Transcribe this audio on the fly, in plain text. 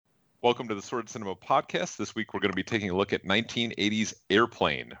Welcome to the Sword Cinema Podcast. This week we're going to be taking a look at 1980's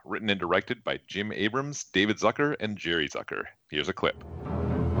Airplane, written and directed by Jim Abrams, David Zucker, and Jerry Zucker. Here's a clip.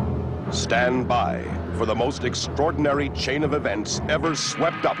 Stand by for the most extraordinary chain of events ever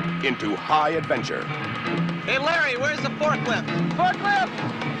swept up into high adventure. Hey, Larry, where's the forklift? Forklift!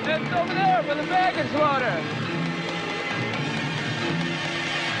 It's over there with the baggage loader.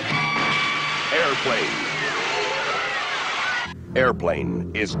 Airplane.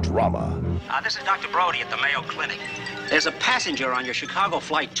 Airplane is drama. This is Dr. Brody at the Mayo Clinic. There's a passenger on your Chicago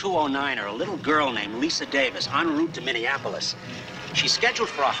Flight 209, a little girl named Lisa Davis, en route to Minneapolis. She's scheduled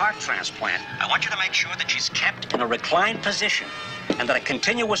for a heart transplant. I want you to make sure that she's kept in a reclined position and that a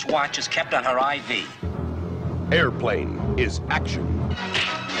continuous watch is kept on her IV. Airplane is action.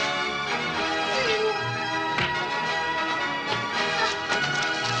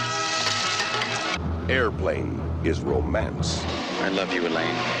 Airplane is romance. I love you,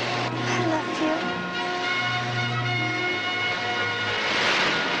 Elaine. I love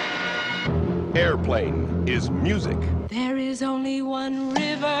you. Airplane is music. There is only one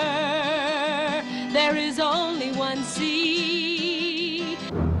river, there is only one sea.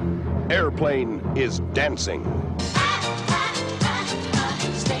 Airplane is dancing.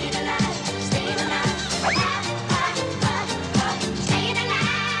 Staying alive, staying alive. Staying alive.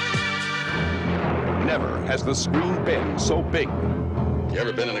 Never has the screen been so big. You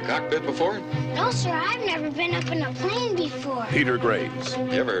ever been in a cockpit before? No, sir, I've never been up in a plane before. Peter Graves,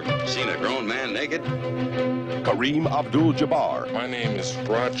 You ever seen a grown man naked? Kareem Abdul-Jabbar, My name is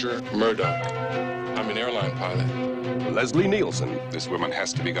Roger Murdoch. I'm an airline pilot. Leslie Nielsen, This woman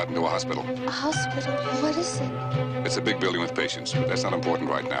has to be gotten to a hospital. A hospital? What is it? It's a big building with patients, but that's not important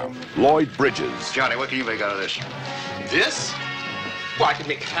right now. Lloyd Bridges, Johnny, what can you make out of this? This? Well, I could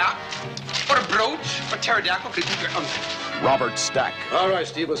make a cap, or a brooch, or pterodactyl. Robert Stack, All right,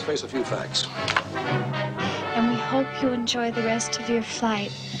 Steve, let's face a few facts. And we hope you enjoy the rest of your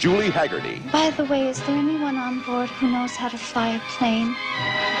flight. Julie Haggerty, By the way, is there anyone on board who knows how to fly a plane?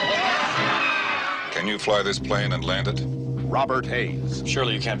 Can you fly this plane and land it? Robert Hayes,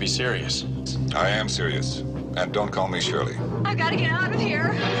 Surely you can't be serious. I am serious. And don't call me Shirley. I've got to get out of here.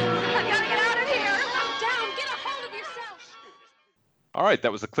 I've got to get out of here. Down, get a hold of yourself. All right,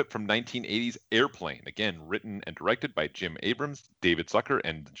 that was a clip from 1980's Airplane, again, written and directed by Jim Abrams, David Zucker,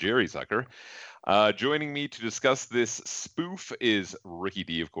 and Jerry Zucker. Joining me to discuss this spoof is Ricky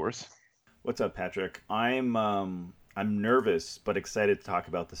D, of course. What's up, Patrick? I'm nervous but excited to talk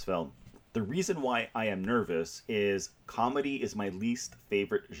about this film. The reason why I am nervous is comedy is my least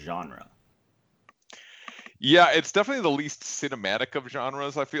favorite genre. Yeah, it's definitely the least cinematic of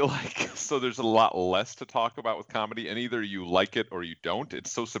genres, I feel like. So there's a lot less to talk about with comedy, and either you like it or you don't.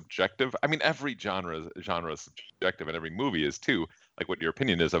 It's so subjective. I mean, every genre is subjective, and every movie is too, like what your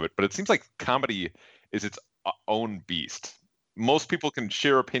opinion is of it. But it seems like comedy is its own beast. Most people can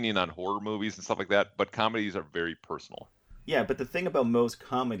share opinion on horror movies and stuff like that, but comedies are very personal. Yeah, but the thing about most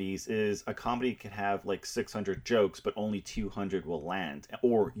comedies is a comedy can have like 600 jokes, but only 200 will land.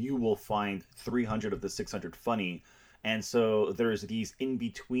 Or you will find 300 of the 600 funny. And so there's these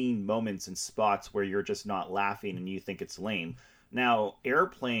in-between moments and spots where you're just not laughing and you think it's lame. Now,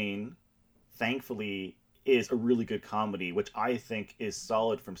 Airplane, thankfully, is a really good comedy, which I think is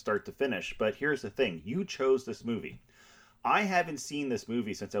solid from start to finish. But here's the thing. You chose this movie. I haven't seen this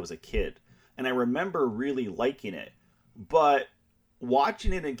movie since I was a kid. And I remember really liking it. But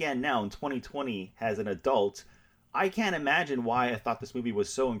watching it again now in 2020 as an adult, I can't imagine why I thought this movie was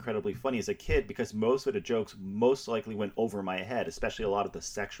so incredibly funny as a kid, because most of the jokes most likely went over my head, especially a lot of the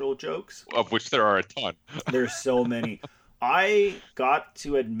sexual jokes. Of which there are a ton. There's so many. I got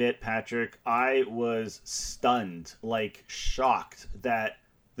to admit, Patrick, I was stunned, like shocked that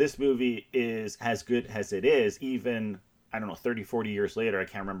this movie is as good as it is, even, I don't know, 30, 40 years later. I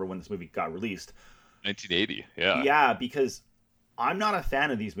can't remember when this movie got released. 1980, yeah. Yeah, because I'm not a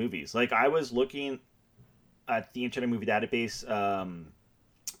fan of these movies. Like, I was looking at the Internet Movie Database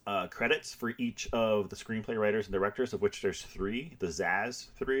credits for each of the screenplay writers and directors, of which there's 3, the Zaz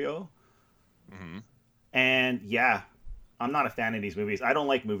trio. Mm-hmm. And yeah, I'm not a fan of these movies. I don't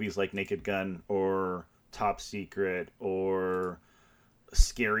like movies like Naked Gun or Top Secret or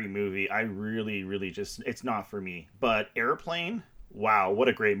Scary Movie. I really, really just, it's not for me. But Airplane, wow, what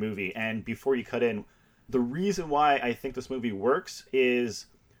a great movie. And before you cut in, the reason why I think this movie works is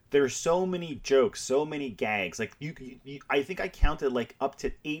there's so many jokes, so many gags. Like, you I think I counted like up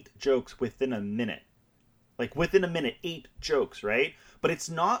to 8 jokes within a minute. Like, within a minute, 8 jokes, right? But it's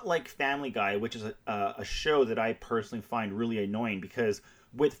not like Family Guy, which is a show that I personally find really annoying, because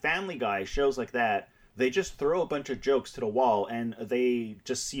with Family Guy, shows like that, they just throw a bunch of jokes to the wall and they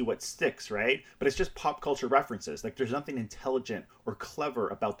just see what sticks, right? But it's just pop culture references. Like there's nothing intelligent or clever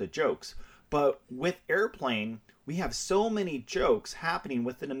about the jokes. But with Airplane, we have so many jokes happening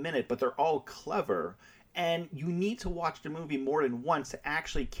within a minute, but they're all clever. And you need to watch the movie more than once to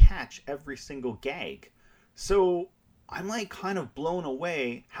actually catch every single gag. So I'm like kind of blown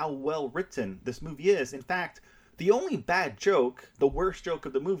away how well written this movie is. In fact, the only bad joke, the worst joke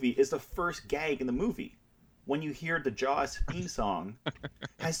of the movie, is the first gag in the movie. When you hear the Jaws theme song,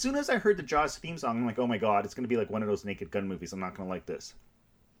 as soon as I heard the Jaws theme song, I'm like, oh my god, it's going to be like one of those Naked Gun movies. I'm not going to like this.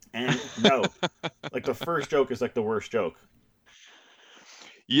 And no, like the first joke is like the worst joke.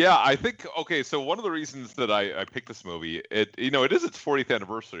 Yeah, I think, okay, so one of the reasons that I picked this movie, it is its 40th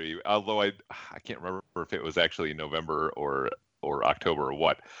anniversary, although I can't remember if it was actually November or October or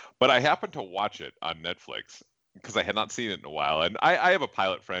what, but I happened to watch it on Netflix because I had not seen it in a while, and I have a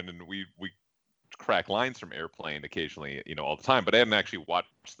pilot friend, and we crack lines from Airplane occasionally, all the time, but I hadn't actually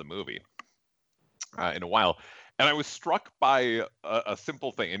watched the movie in a while. And I was struck by a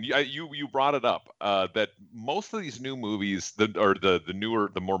simple thing, and you brought it up, that most of these new movies, the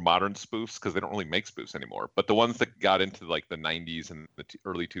newer, the more modern spoofs, because they don't really make spoofs anymore, but the ones that got into like the 90s and the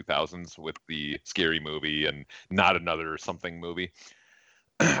early 2000s with the Scary Movie and Not Another Something movie,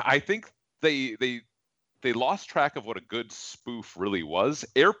 I think they lost track of what a good spoof really was.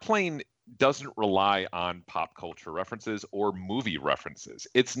 Airplane doesn't rely on pop culture references or movie references.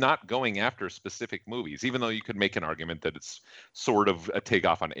 It's not going after specific movies, even though you could make an argument that it's sort of a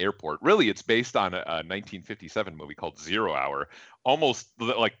takeoff on Airport. Really, it's based on a 1957 movie called 0 Hour. Almost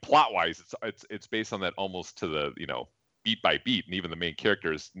like plot-wise, it's based on that almost to the, beat by beat, and even the main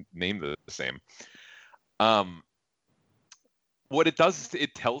character is named the same. What it does is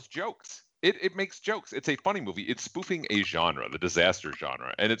it tells jokes. It makes jokes. It's a funny movie. It's spoofing a genre, the disaster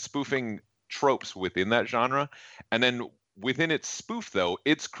genre, and it's spoofing tropes within that genre. And then within its spoof, though,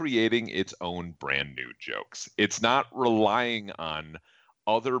 it's creating its own brand new jokes. It's not relying on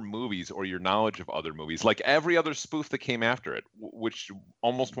other movies or your knowledge of other movies, like every other spoof that came after it, which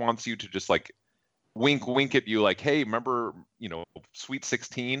almost wants you to just like wink at you, like, hey, remember, Sweet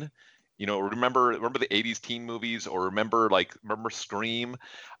 16? Remember the 80s teen movies, or remember Scream?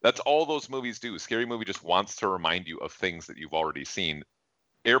 That's all those movies do. Scary Movie just wants to remind you of things that you've already seen.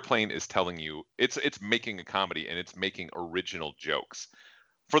 Airplane is telling you it's making a comedy, and it's making original jokes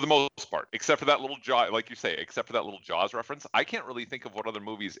for the most part, except for that little Jaws, like you say, except for that little Jaws reference. I can't really think of what other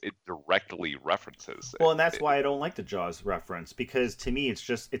movies it directly references. Well, and that's why I don't like the Jaws reference, because to me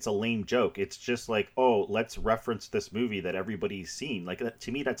it's a lame joke. It's just like, oh, let's reference this movie that everybody's seen. Like,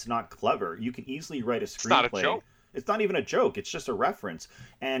 to me, that's not clever. You can easily write a screenplay. It's not a joke. It's not even a joke. It's just a reference.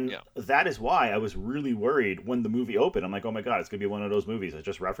 And that is why I was really worried when the movie opened. I'm like, oh my God, it's going to be one of those movies that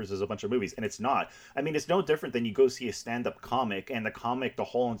just references a bunch of movies. And it's not. I mean, it's no different than you go see a stand-up comic, and the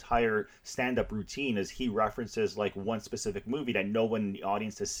whole entire stand-up routine is he references like one specific movie that no one in the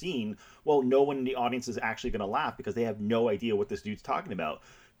audience has seen. Well, no one in the audience is actually going to laugh because they have no idea what this dude's talking about.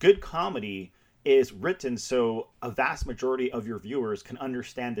 Good comedy is written so a vast majority of your viewers can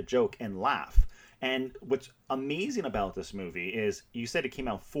understand the joke and laugh. And what's amazing about this movie is, you said it came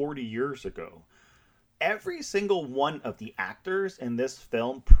out 40 years ago. Every single one of the actors in this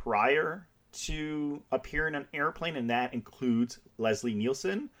film prior to appearing on Airplane, and that includes Leslie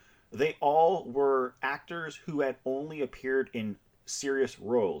Nielsen, they all were actors who had only appeared in serious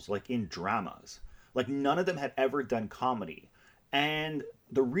roles, like in dramas. Like, none of them had ever done comedy. And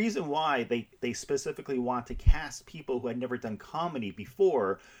the reason why they specifically want to cast people who had never done comedy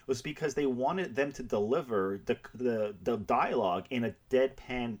before was because they wanted them to deliver the dialogue in a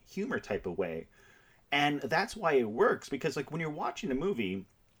deadpan humor type of way. And that's why it works, because like when you're watching a movie,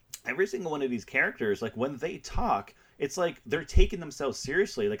 every single one of these characters, like when they talk, it's like they're taking themselves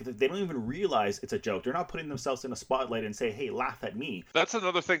seriously. Like they don't even realize it's a joke. They're not putting themselves in a spotlight and say, hey, laugh at me. That's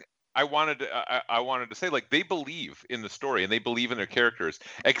another thing. I wanted to say, like, they believe in the story and they believe in their characters,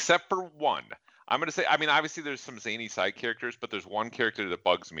 except for one. I'm going to say, I mean, obviously there's some zany side characters, but there's one character that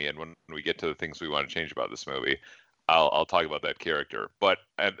bugs me, and when we get to the things we want to change about this movie, I'll talk about that character, but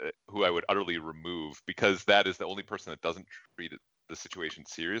who I would utterly remove, because that is the only person that doesn't treat the situation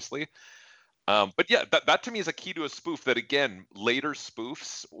seriously. But yeah, that to me is a key to a spoof that, again, later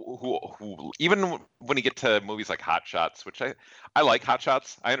spoofs who even when you get to movies like Hot Shots, which I like Hot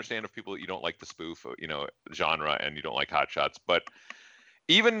Shots. I understand if you don't like the spoof, genre, and you don't like Hot Shots, but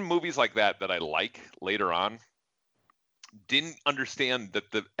even movies like that I like later on didn't understand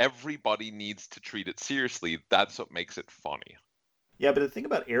that everybody needs to treat it seriously. That's what makes it funny. Yeah, but the thing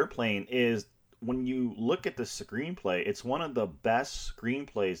about Airplane is when you look at the screenplay, it's one of the best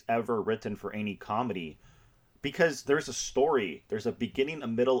screenplays ever written for any comedy. Because there's a story, there's a beginning, a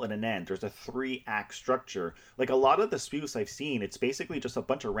middle, and an end. There's a 3-act structure. Like a lot of the spoofs I've seen, it's basically just a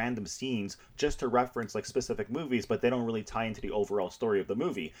bunch of random scenes just to reference like specific movies, but they don't really tie into the overall story of the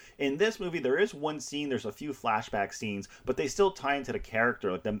movie. In this movie, there is one scene, there's a few flashback scenes, but they still tie into the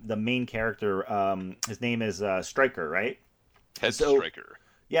character. Like the main character, his name is Stryker, right? Ted Stryker.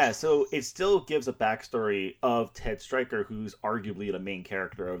 Yeah, so it still gives a backstory of Ted Stryker, who's arguably the main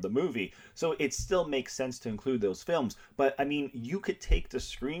character of the movie. So it still makes sense to include those films. But I mean, you could take the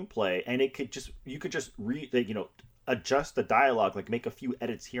screenplay and you could just adjust the dialogue, like make a few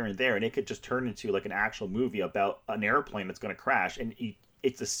edits here and there, and it could just turn into like an actual movie about an airplane that's going to crash, and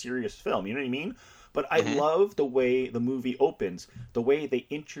it's a serious film. You know what I mean? But I love the way the movie opens, the way they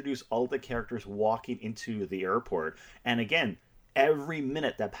introduce all the characters walking into the airport, and again, every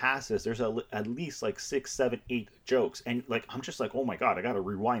minute that passes, there's at least like 6, 7, 8 jokes, and like I'm just like, oh my god, I gotta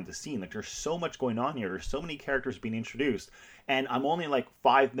rewind the scene. Like there's so much going on here. There's so many characters being introduced, and I'm only like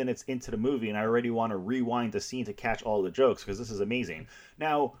 5 minutes into the movie, and I already want to rewind the scene to catch all the jokes because this is amazing.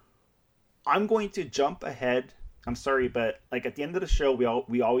 Now, I'm going to jump ahead. I'm sorry, but like at the end of the show,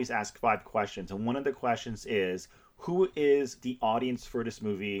 we always ask 5 questions, and one of the questions is, who is the audience for this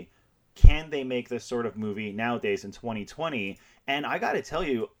movie? Can they make this sort of movie nowadays in 2020? And I got to tell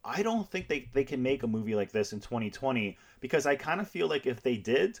you, I don't think they can make a movie like this in 2020, because I kind of feel like if they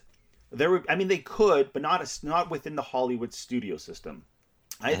did, they could, but not within the Hollywood studio system.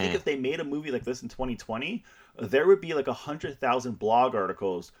 I think if they made a movie like this in 2020, there would be like 100,000 blog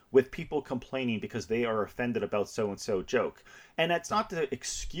articles with people complaining because they are offended about so-and-so joke. And that's not to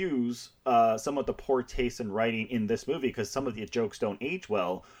excuse some of the poor taste in writing in this movie, because some of the jokes don't age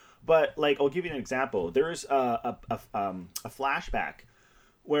well. But like, I'll give you an example. There's a flashback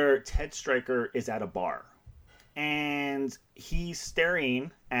where Ted Stryker is at a bar, and he's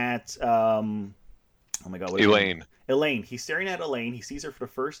staring at oh my god, Elaine. He's staring at Elaine. He sees her for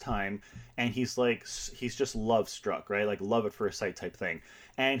the first time, and he's just love struck, right? Like love at first sight type thing.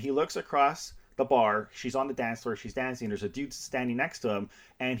 And he looks across the bar. She's on the dance floor. She's dancing. There's a dude standing next to him,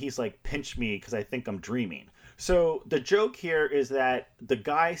 and he's like, "Pinch me, because I think I'm dreaming." So the joke here is that the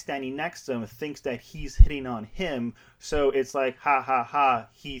guy standing next to him thinks that he's hitting on him. So it's like, ha ha ha,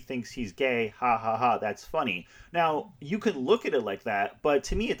 he thinks he's gay, ha ha ha, that's funny. Now, you could look at it like that, but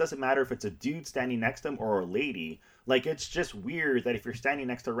to me it doesn't matter if it's a dude standing next to him or a lady. Like, it's just weird that if you're standing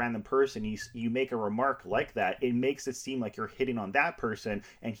next to a random person, you make a remark like that, it makes it seem like you're hitting on that person,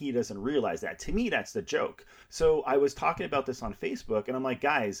 and he doesn't realize that. To me, that's the joke. So I was talking about this on Facebook, and I'm like,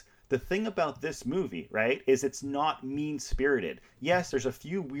 guys, the thing about this movie, right, is it's not mean-spirited. Yes, there's a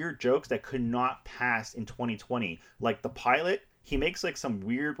few weird jokes that could not pass in 2020. Like the pilot, he makes like some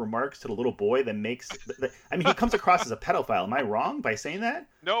weird remarks to the little boy that makes... I mean, he comes across as a pedophile. Am I wrong by saying that?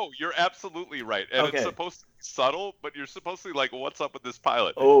 No, you're absolutely right. And It's supposed to be subtle, but you're supposed to be like, what's up with this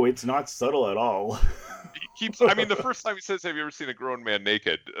pilot? Oh, it's not subtle at all. The first time he says, have you ever seen a grown man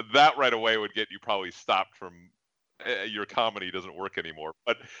naked? That right away would get you probably stopped from... your comedy doesn't work anymore.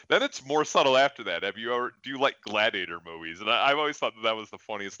 But then it's more subtle after that. Do you like gladiator movies? And I've always thought that was the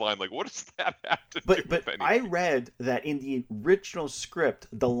funniest line. Like, what does that have to do with anything? I read that in the original script,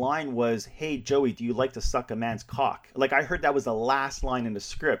 the line was, "Hey, Joey, do you like to suck a man's cock?" Like, I heard that was the last line in the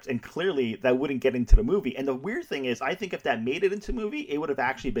script, and clearly that wouldn't get into the movie. And the weird thing is, I think if that made it into the movie, it would have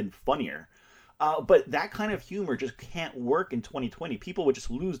actually been funnier. But that kind of humor just can't work in 2020. People would just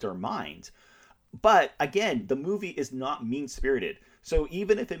lose their mind. But again, the movie is not mean-spirited. So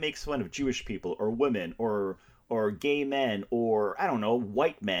even if it makes fun of Jewish people or women or gay men or, I don't know,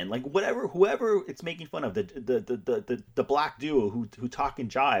 white men, like whoever it's making fun of, the black duo who talk and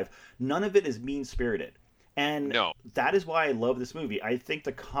jive, none of it is mean-spirited. And that is why I love this movie. I think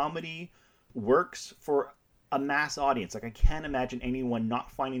the comedy works for a mass audience. Like, I can't imagine anyone not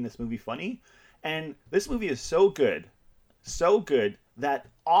finding this movie funny. And this movie is so good that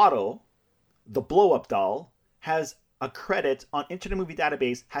Otto, the blow-up doll, has a credit on Internet Movie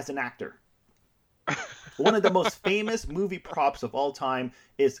Database as an actor. One of the most famous movie props of all time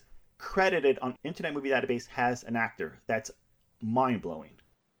is credited on Internet Movie Database as an actor. That's mind-blowing.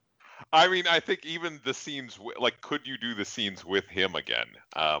 I mean, I think even the scenes, like, could you do the scenes with him again?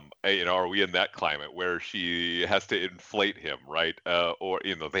 Are we in that climate where she has to inflate him, right? Or,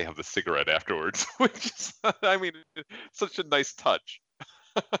 they have the cigarette afterwards, which is, I mean, such a nice touch.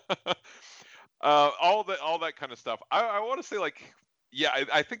 All that kind of stuff. I want to say, like,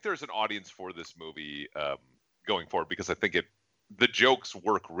 I think there's an audience for this movie going forward, because I think the jokes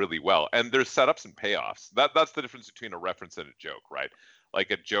work really well, and there's setups and payoffs. That's the difference between a reference and a joke, right?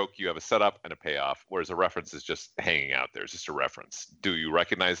 Like a joke, you have a setup and a payoff, whereas a reference is just hanging out there. It's just a reference. Do you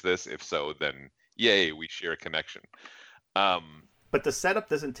recognize this? If so, then yay, we share a connection. But the setup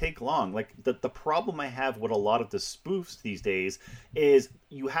doesn't take long. Like the problem I have with a lot of the spoofs these days is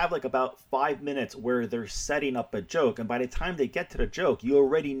you have like about 5 minutes where they're setting up a joke, and by the time they get to the joke, you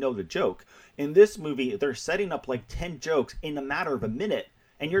already know the joke. In this movie, they're setting up like 10 jokes in a matter of a minute,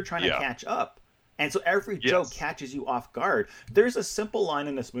 and you're trying to catch up. And so every joke catches you off guard. There's a simple line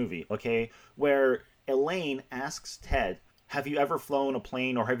in this movie, okay, where Elaine asks Ted, have you ever flown a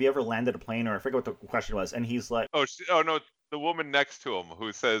plane, or have you ever landed a plane, or I forget what the question was, and he's like, oh no, the woman next to him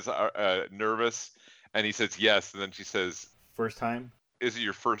who says nervous, and he says yes, and then she says, first time? Is it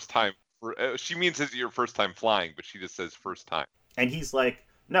your first time? She means is it your first time flying, but she just says first time. And he's like,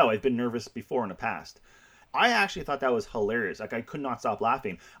 no, I've been nervous before in the past. I actually thought that was hilarious. Like, I could not stop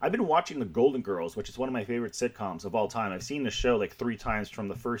laughing. I've been watching The Golden Girls, which is one of my favorite sitcoms of all time. I've seen the show like 3 times from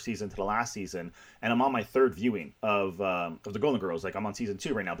the first season to the last season, and I'm on my 3rd viewing of The Golden Girls. Like, I'm on season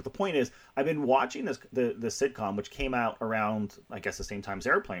 2 right now. But the point is, I've been watching the sitcom, which came out around, I guess, the same time as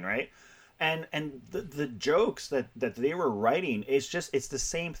Airplane, right? And the jokes that they were writing, it's the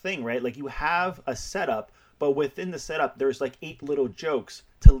same thing, right? Like, you have a setup, but within the setup, there's like 8 little jokes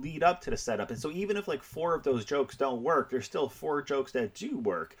to lead up to the setup. And so even if like 4 of those jokes don't work, there's still 4 jokes that do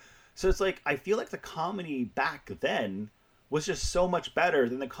work. So it's like, I feel like the comedy back then was just so much better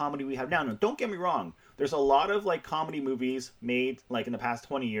than the comedy we have now. Now, don't get me wrong. There's a lot of like comedy movies made like in the past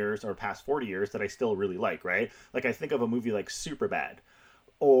 20 years or past 40 years that I still really like, right? Like I think of a movie like Superbad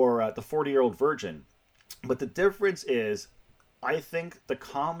or The 40-Year-Old Virgin. But the difference is, I think the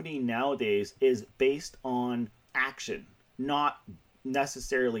comedy nowadays is based on action, not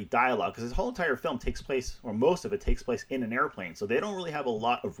necessarily dialogue, because this whole entire film takes place, or most of it takes place, in an airplane, so they don't really have a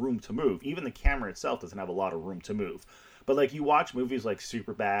lot of room to move. Even the camera itself doesn't have a lot of room to move. But like, you watch movies like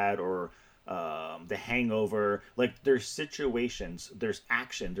Superbad or The Hangover, like there's situations, there's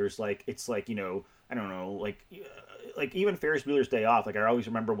action, there's like, it's like, you know, I don't know, like even Ferris Bueller's Day Off, like I always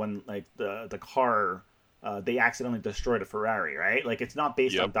remember when like the car, they accidentally destroyed a Ferrari, right? Like, it's not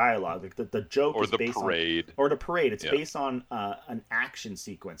based on dialogue. Like the joke is based on... Or the parade. It's based on an action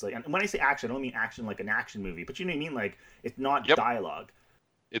sequence. Like, and when I say action, I don't mean action like an action movie, but you know what I mean? Like, it's not dialogue.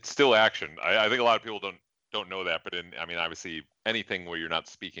 It's still action. I think a lot of people don't know that, but obviously anything where you're not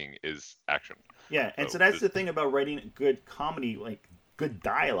speaking is action. Yeah, and so that's the thing about writing good comedy, like good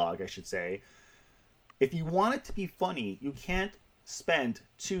dialogue, I should say. If you want it to be funny, you can't spend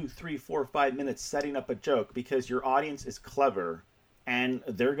 2, 3, 4, 5 minutes setting up a joke, because your audience is clever and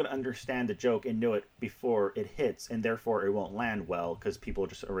they're going to understand the joke and know it before it hits, and therefore it won't land well because people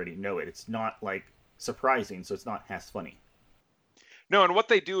just already know it. It's not like surprising, so it's not as funny. No, and what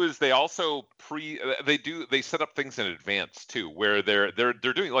they do is they also they set up things in advance too, where they're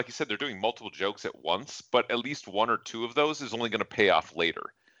doing, like you said, they're doing multiple jokes at once, but at least 1 or 2 of those is only going to pay off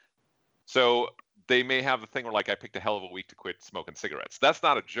later. So they may have the thing where, like, I picked a hell of a week to quit smoking cigarettes. That's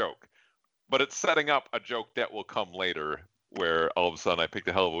not a joke, but it's setting up a joke that will come later, where all of a sudden I picked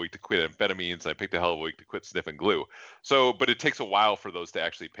a hell of a week to quit amphetamines, and I picked a hell of a week to quit sniffing glue. So, but it takes a while for those to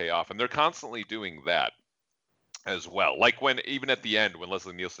actually pay off, and they're constantly doing that as well. Like when, even at the end, when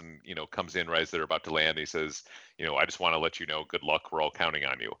Leslie Nielsen, comes in right as they're about to land, he says, I just want to let you know, good luck, we're all counting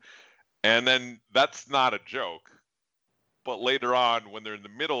on you. And then that's not a joke. But later on, when they're in the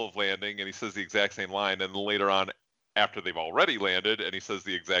middle of landing and he says the exact same line, and then later on, after they've already landed and he says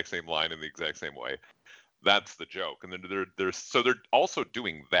the exact same line in the exact same way, that's the joke. And then they're also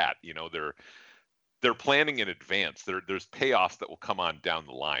doing that. They're planning in advance. There's payoffs that will come on down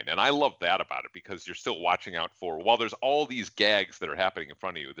the line, and I love that about it, because you're still watching out for, while there's all these gags that are happening in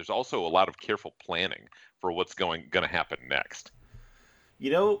front of you, there's also a lot of careful planning for what's going to happen next.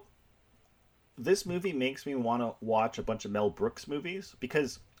 This movie makes me want to watch a bunch of Mel Brooks movies,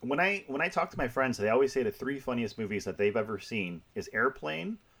 because when I talk to my friends, they always say the 3 funniest movies that they've ever seen is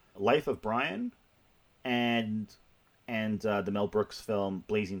Airplane, Life of Brian, and the Mel Brooks film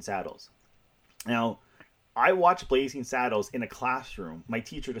Blazing Saddles. Now, I watched Blazing Saddles in a classroom. My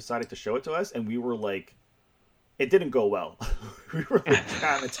teacher decided to show it to us, and we were like, it didn't go well. We were like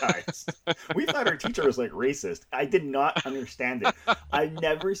traumatized. We thought our teacher was like racist. I did not understand it. I've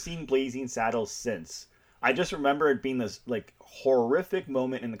never seen Blazing Saddles since. I just remember it being this like horrific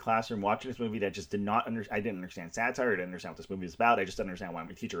moment in the classroom watching this movie that just did not I didn't understand satire. I didn't understand what this movie was about. I just didn't understand why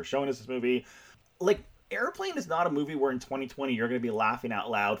my teacher was showing us this movie. Like, Airplane is not a movie where in 2020 you're going to be laughing out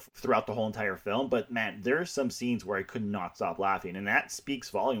loud throughout the whole entire film, but man, there's some scenes where I could not stop laughing, and that speaks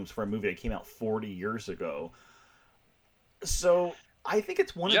volumes for a movie that came out 40 years ago. So I think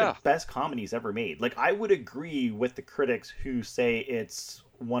it's one of the best comedies ever made. Like, I would agree with the critics who say it's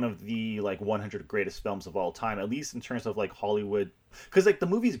one of the, like, 100 greatest films of all time, at least in terms of, like, Hollywood. Because, like, the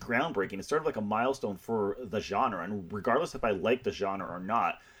movie's groundbreaking. It's sort of like a milestone for the genre. And regardless if I like the genre or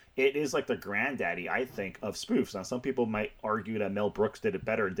not, it is, like, the granddaddy, I think, of spoofs. Now, some people might argue that Mel Brooks did it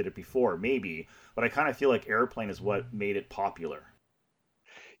better and did it before. Maybe. But I kind of feel like Airplane is what made it popular.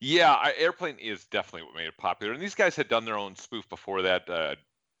 Yeah, Airplane is definitely what made it popular. And these guys had done their own spoof before that.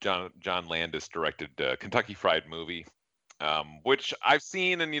 John Landis directed Kentucky Fried Movie, which I've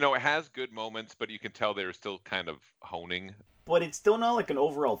seen, and, you know, it has good moments, but you can tell they're still kind of honing. But it's still not like an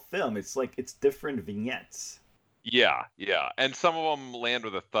overall film. It's like, it's different vignettes. Yeah. And some of them land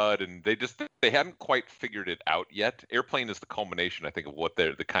with a thud, and they hadn't quite figured it out yet. Airplane is the culmination, I think, of what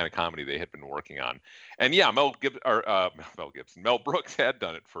the kind of comedy they had been working on. And yeah, Mel Brooks had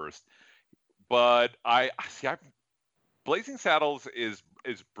done it first. But Blazing Saddles is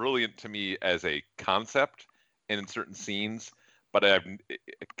brilliant to me as a concept and in certain scenes, but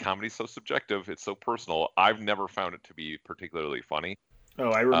comedy's so subjective, it's so personal. I've never found it to be particularly funny.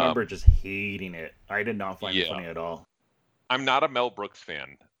 Oh, I remember just hating it. I did not find it funny at all. I'm not a Mel Brooks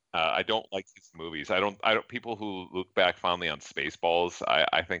fan. I don't like his movies. I don't. People who look back fondly on Spaceballs,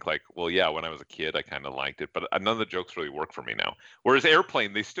 I think, like, well, yeah, when I was a kid, I kind of liked it, but none of the jokes really work for me now. Whereas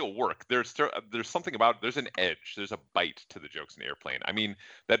Airplane, they still work. There's something about it. There's an edge. There's a bite to the jokes in Airplane. I mean,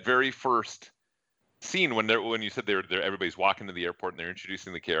 that very first scene when you said everybody's walking to the airport and they're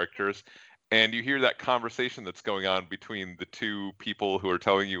introducing the characters. And you hear that conversation that's going on between the two people who are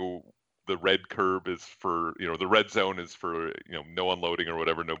telling you the red curb is for, you know, the red zone is for, you know, no unloading or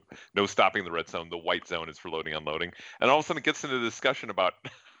whatever, no stopping the red zone. The white zone is for loading, unloading. And all of a sudden it gets into a discussion about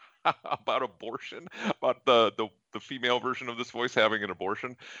abortion, about the female version of this voice having an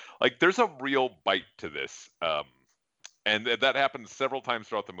abortion. Like, there's a real bite to this. And that happens several times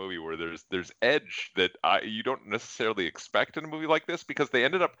throughout the movie where there's edge that you don't necessarily expect in a movie like this, because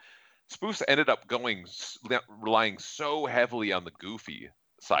spoofs ended up relying so heavily on the goofy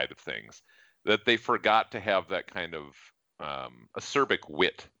side of things that they forgot to have that kind of acerbic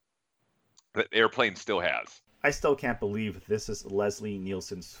wit that Airplane still has. I still can't believe this is Leslie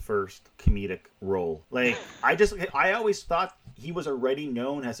Nielsen's first comedic role. Like, I always thought he was already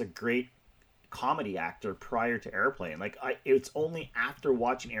known as a great comedy actor prior to Airplane. Like, it's only after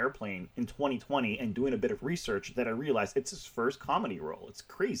watching Airplane in 2020 and doing a bit of research that I realized it's his first comedy role. It's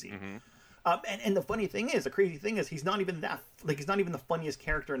crazy. Mm-hmm. And the crazy thing is he's not even the funniest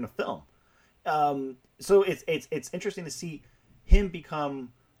character in the film. So it's interesting to see him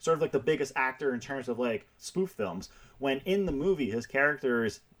become sort of like the biggest actor in terms of, like, spoof films, when in the movie his character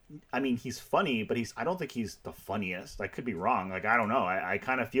is, I mean, he's funny, but I don't think he's the funniest. I could be wrong. Like, I don't know. I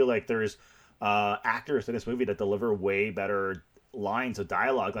kind of feel like there's actors in this movie that deliver way better lines of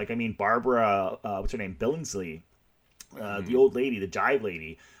dialogue. Like, I mean, Barbara, what's her name? Billingsley, the old lady, the jive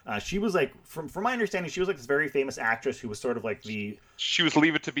lady. She was, like, from my understanding, she was, like, this very famous actress who was sort of like she was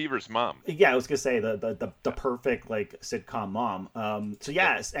Leave It to Beaver's mom. Yeah, I was gonna say the perfect, like, sitcom mom. So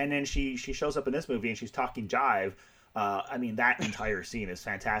yes, and then she shows up in this movie and she's talking jive. I mean, that entire scene is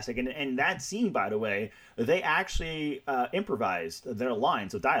fantastic. And that scene, by the way, they actually improvised their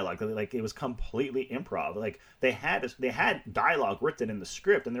lines of dialogue. Like, it was completely improv. Like, they had dialogue written in the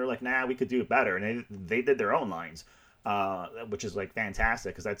script, and they were like, nah, we could do it better. And they did their own lines, which is, like,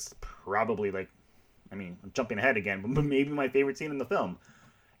 fantastic, because that's probably, like, I mean, I'm jumping ahead again, but maybe my favorite scene in the film.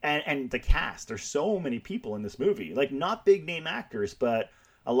 And the cast, there's so many people in this movie. Like, not big name actors, but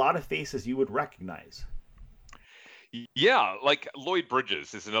a lot of faces you would recognize. Yeah, like Lloyd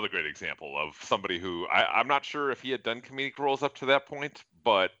Bridges is another great example of somebody who I'm not sure if he had done comedic roles up to that point,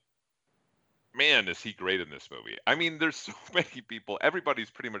 but man, is he great in this movie. I mean, there's so many people. Everybody's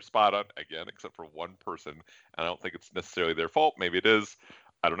pretty much spot on, again, except for one person. And I don't think it's necessarily their fault. Maybe it is.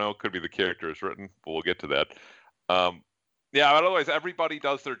 I don't know. It could be the character is written, but we'll get to that. Yeah, but otherwise, everybody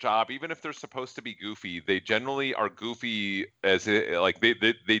does their job. Even if they're supposed to be goofy, they generally are goofy as like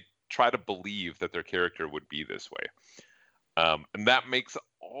they try to believe that their character would be this way. And that makes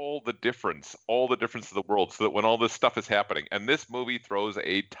all the difference of the world, so that when all this stuff is happening, and this movie throws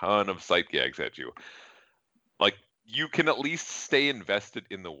a ton of sight gags at you, like, you can at least stay invested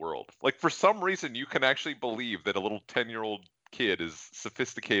in the world. Like, for some reason, you can actually believe that a little 10-year-old kid is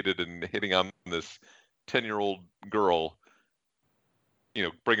sophisticated and hitting on this 10-year-old girl, you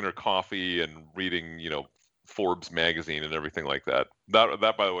know, bringing her coffee and reading, you know, Forbes magazine and everything like that.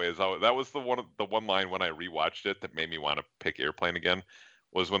 That by the way, that was the one line when I rewatched it that made me want to pick Airplane again,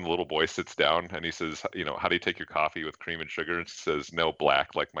 was when the little boy sits down and he says, you know, how do you take your coffee, with cream and sugar? And she says, no,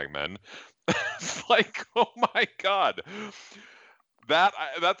 black, like my men. It's like, oh my God.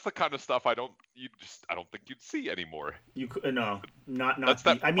 that's the kind of stuff I don't think you'd see anymore. You could no, not that's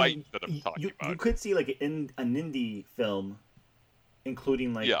that I mean, that I'm talking about. You could see like in an indie film,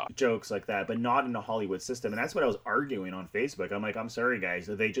 including like jokes like that, but not in the Hollywood system. And that's what I was arguing on Facebook. I'm like, I'm sorry guys,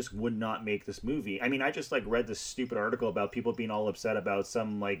 they just would not make this movie. I mean, I just like read this stupid article about people being all upset about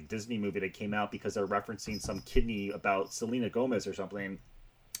some like Disney movie that came out because they're referencing some kidney about Selena Gomez or something.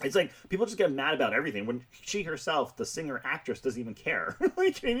 It's like people just get mad about everything when she herself, the singer actress, doesn't even care.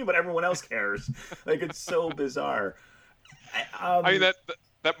 Like, but everyone else cares. Like, it's so bizarre. I mean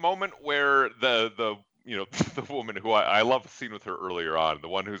that moment where the you know, the woman who I love the scene with her earlier on, the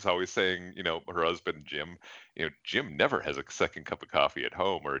one who's always saying, you know, her husband Jim, you know, Jim never has a second cup of coffee at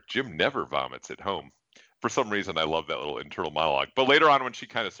home, or Jim never vomits at home. For some reason, I love that little internal monologue. But later on, when she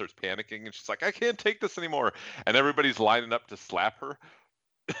kind of starts panicking and she's like, I can't take this anymore, and everybody's lining up to slap her,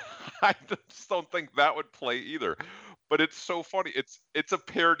 I just don't think that would play either. But it's so funny. It's a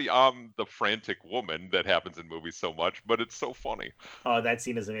parody on the frantic woman that happens in movies so much, but it's so funny. Oh, that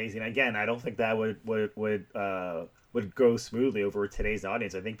scene is amazing. Again, I don't think that would go smoothly over today's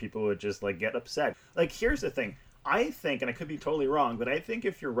audience. I think people would just like get upset. Like, here's the thing. I think, and I could be totally wrong, but I think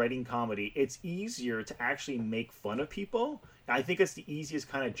if you're writing comedy, it's easier to actually make fun of people. I think it's the easiest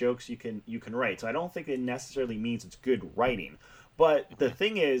kind of jokes you can write. So I don't think it necessarily means it's good writing. But the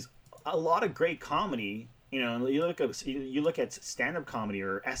thing is, a lot of great comedy, you know, you look at stand-up comedy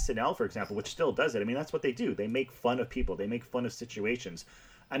or SNL, for example, which still does it. I mean, that's what they do. They make fun of people. They make fun of situations.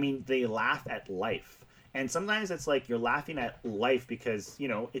 I mean, they laugh at life. And sometimes it's like you're laughing at life because, you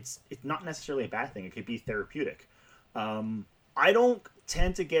know, it's not necessarily a bad thing. It could be therapeutic. I don't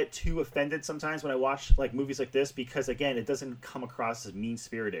tend to get too offended sometimes when I watch like movies like this because, again, it doesn't come across as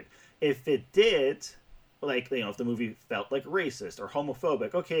mean-spirited. If it did, like, you know, if the movie felt like racist or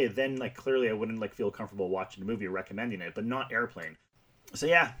homophobic, okay, then like clearly I wouldn't like feel comfortable watching the movie or recommending it, but not Airplane. So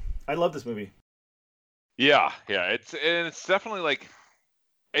yeah, I love this movie. Yeah, it's definitely like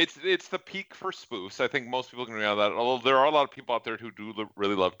it's the peak for spoofs. I think most people can agree on that. Although there are a lot of people out there who do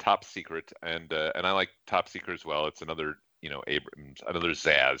really love Top Secret, and I like Top Secret as well. It's another, you know, another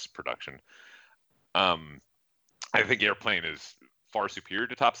Zaz production. I think Airplane is far superior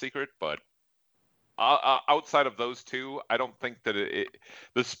to Top Secret, but outside of those two, I don't think that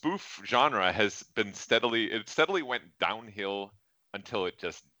the spoof genre has been steadily went downhill until it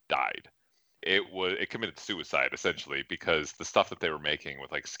just died. It committed suicide essentially because the stuff that they were making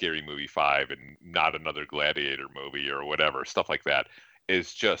with like Scary Movie 5 and Not Another Gladiator movie or whatever stuff like that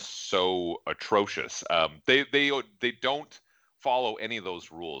is just so atrocious. They don't follow any of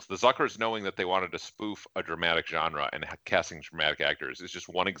those rules. The Zuckers, knowing that they wanted to spoof a dramatic genre and casting dramatic actors, is just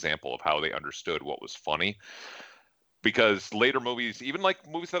one example of how they understood what was funny. Because later movies, even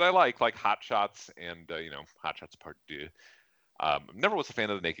like movies that I like Hot Shots and you know, Hot Shots Part 2, never was a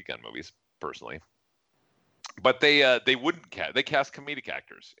fan of the Naked Gun movies personally, but they wouldn't they cast comedic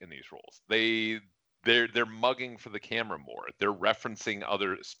actors in these roles. They're mugging for the camera more. They're referencing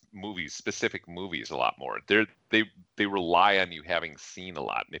other movies, specific movies, a lot more. They rely on you having seen a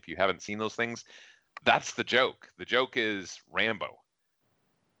lot, and if you haven't seen those things, that's the joke. The joke is Rambo.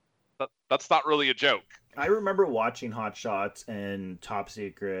 That's not really a joke. I remember watching Hot Shots and Top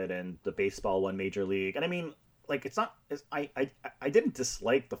Secret and the baseball one, Major League, and I mean, like, I didn't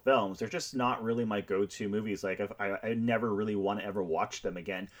dislike the films. They're just not really my go-to movies. Like, I never really want to ever watch them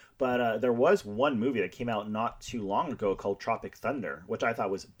again. But there was one movie that came out not too long ago called Tropic Thunder, which I thought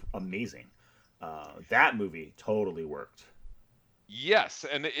was amazing. That movie totally worked. Yes,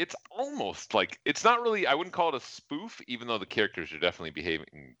 and it's almost like, it's not really, I wouldn't call it a spoof, even though the characters are definitely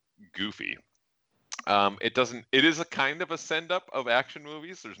behaving goofy. It is a kind of a send-up of action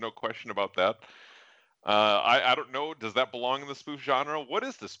movies. There's no question about that. I don't know. Does that belong in the spoof genre? What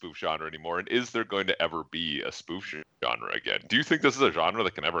is the spoof genre anymore? And is there going to ever be a spoof genre again? Do you think this is a genre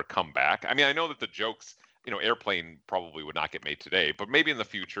that can ever come back? I mean, I know that the jokes, you know, Airplane probably would not get made today, but maybe in the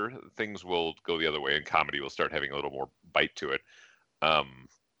future things will go the other way and comedy will start having a little more bite to it. At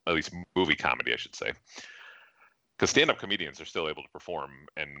least movie comedy, I should say. Because stand-up comedians are still able to perform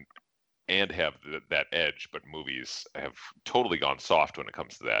and have that edge, but movies have totally gone soft when it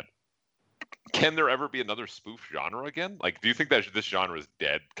comes to that. Can there ever be another spoof genre again? Like, do you think that this genre is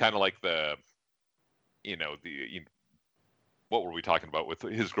dead? Kind of like what were we talking about with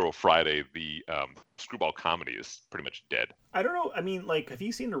His Girl Friday? The screwball comedy is pretty much dead. I don't know. I mean, like, have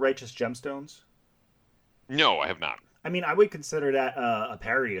you seen The Righteous Gemstones? No, I have not. I mean, I would consider that a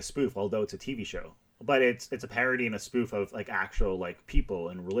parody, a spoof, although it's a TV show. But it's a parody and a spoof of like actual like people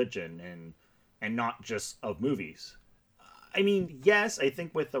and religion and not just of movies. I mean, yes, I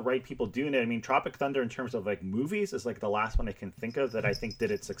think with the right people doing it. I mean, Tropic Thunder in terms of like movies is like the last one I can think of that I think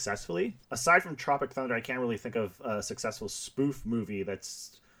did it successfully. Aside from Tropic Thunder, I can't really think of a successful spoof movie that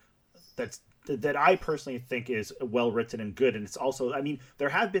I personally think is well written and good. And it's also, I mean, there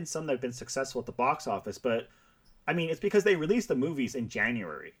have been some that have been successful at the box office, but I mean, it's because they released the movies in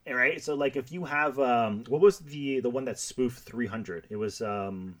January, right? So like if you have what was the one that spoofed 300? It was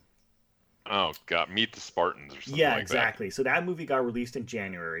oh god, Meet the Spartans or something yeah, like exactly. So that movie got released in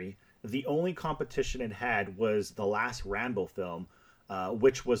January. The only competition it had was the last Rambo film,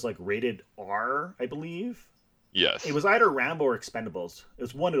 which was like rated R, I believe. Yes. It was either Rambo or Expendables. It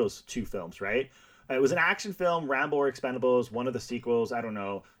was one of those two films, right? It was an action film, Rambo or Expendables, one of the sequels. I don't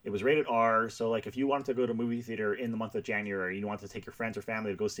know. It was rated R. So, like, if you wanted to go to a movie theater in the month of January, you wanted to take your friends or family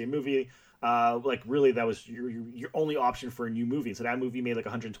to go see a movie, like, really, that was your only option for a new movie. So that movie made, like,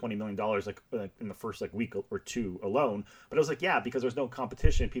 $120 million, like in the first, like, week or two alone. But it was like, yeah, because there's no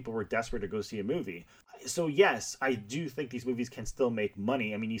competition, people were desperate to go see a movie. So, yes, I do think these movies can still make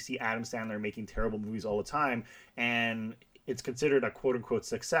money. I mean, you see Adam Sandler making terrible movies all the time, and it's considered a quote-unquote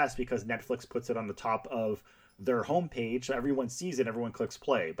success because Netflix puts it on the top of their homepage, so everyone sees it, everyone clicks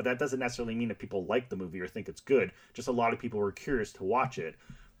play. But that doesn't necessarily mean that people like the movie or think it's good. Just a lot of people were curious to watch it.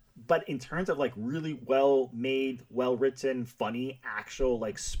 But in terms of like really well-made, well-written, funny, actual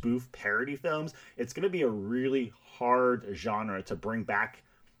like spoof parody films, it's going to be a really hard genre to bring back,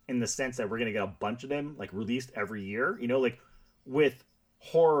 in the sense that we're going to get a bunch of them like released every year. You know, like with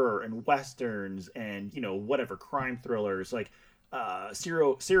horror and westerns and, you know, whatever, crime thrillers, like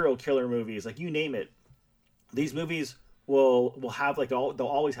serial killer movies, like you name it. These movies will have like they'll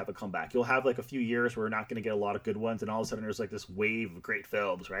always have a comeback. You'll have like a few years where we're not going to get a lot of good ones, and all of a sudden there's like this wave of great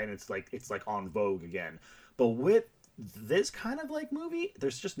films, right? And it's like on vogue again. But with this kind of like movie,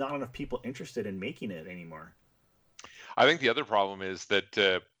 there's just not enough people interested in making it anymore. I think the other problem is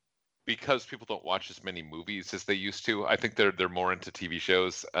that because people don't watch as many movies as they used to, I think they're more into TV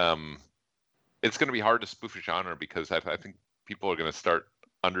shows. It's going to be hard to spoof a genre because I think people are going to start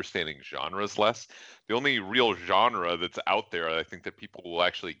understanding genres less. The only real genre that's out there, I think, that people will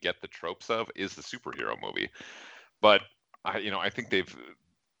actually get the tropes of is the superhero movie. But I think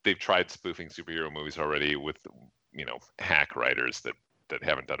they've tried spoofing superhero movies already with, you know, hack writers that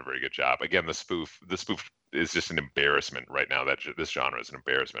haven't done a very good job. Again, the spoof is just an embarrassment right now. That this genre is an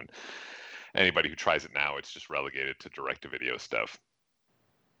embarrassment. Anybody who tries it now, it's just relegated to direct-to-video stuff.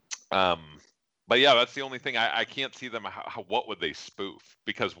 But yeah, that's the only thing. I can't see them. What would they spoof?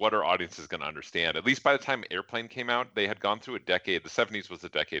 Because what are audiences going to understand? At least by the time Airplane came out, they had gone through a decade. The 70s was a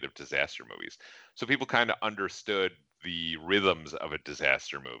decade of disaster movies. So people kind of understood the rhythms of a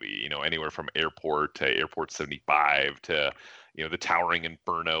disaster movie, you know, anywhere from Airport to Airport 75 to, you know, The Towering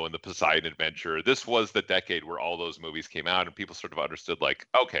Inferno and The Poseidon Adventure. This was the decade where all those movies came out, and people sort of understood, like,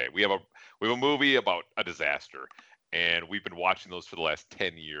 okay, we have a movie about a disaster, and we've been watching those for the last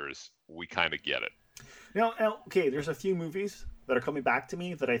 10 years. We kind of get it. Now, okay, there's a few movies that are coming back to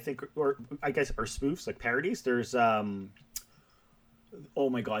me that I think, or I guess, are spoofs, like parodies. There's, oh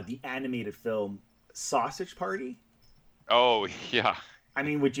my God, the animated film Sausage Party. Oh, yeah. I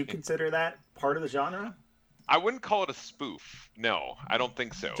mean, would you consider that part of the genre? I wouldn't call it a spoof. No, I don't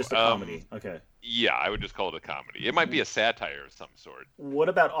think so. Just a comedy. Okay. Yeah, I would just call it a comedy. It might be a satire of some sort. What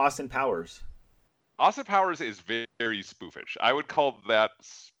about Austin Powers? Austin Powers is very spoofish. I would call that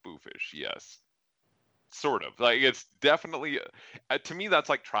spoofish, yes. Sort of. Like, it's definitely, to me, that's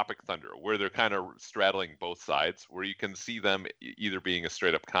like Tropic Thunder, where they're kind of straddling both sides, where you can see them either being a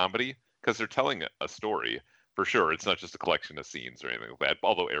straight-up comedy, because they're telling a story. For sure, it's not just a collection of scenes or anything like that,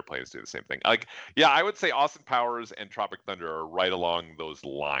 although Airplanes do the same thing. Like, yeah, I would say Austin Powers and Tropic Thunder are right along those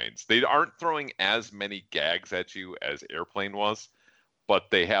lines. They aren't throwing as many gags at you as Airplane was,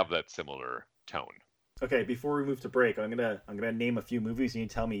 but they have that similar tone. Okay, before we move to break, I'm gonna name a few movies and you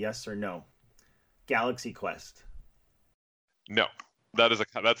tell me yes or no. Galaxy Quest. No, that's a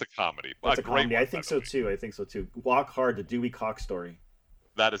comedy. That's a comedy. I think so too. Walk Hard, the Dewey Cox story.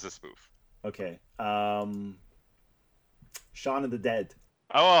 That is a spoof. Okay. Shaun of the Dead.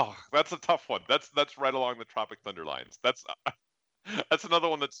 Oh, that's a tough one. That's right along the Tropic Thunder lines. That's another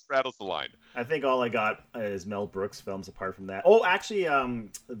one that straddles the line. I think all I got is Mel Brooks films apart from that. Oh, actually,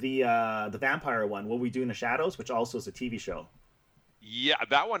 the vampire one, What We Do in the Shadows, which also is a TV show. Yeah,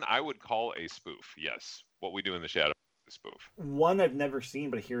 that one I would call a spoof. Yes, What We Do in the Shadows is a spoof. One I've never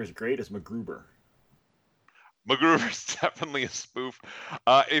seen but I hear is great is MacGruber. MacGruber's definitely a spoof.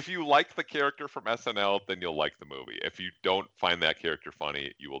 If you like the character from SNL, then you'll like the movie. If you don't find that character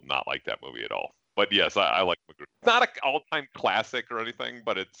funny, you will not like that movie at all. But yes, I like MacGruber. Not an all-time classic or anything,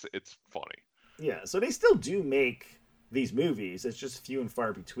 but it's funny. Yeah, so they still do make these movies. It's just few and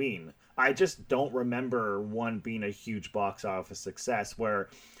far between. I just don't remember one being a huge box office success where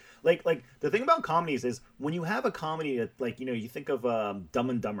like the thing about comedies is when you have a comedy that, like, you know, you think of Dumb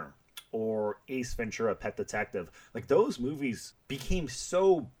and Dumber or Ace Ventura, Pet Detective, like those movies became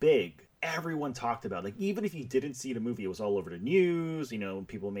so big, everyone talked about it. Like, even if you didn't see the movie, it was all over the news, you know,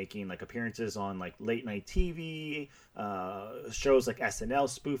 people making like appearances on like late night TV, shows like SNL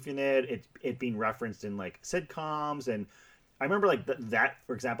spoofing it being referenced in like sitcoms. And I remember like that,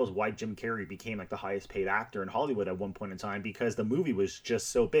 for example, is why Jim Carrey became like the highest paid actor in Hollywood at one point in time, because the movie was just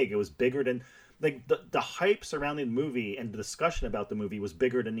so big. It was bigger than, like, the hype surrounding the movie and the discussion about the movie was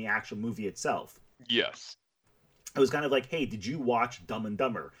bigger than the actual movie itself. Yes. It was kind of like, hey, did you watch Dumb and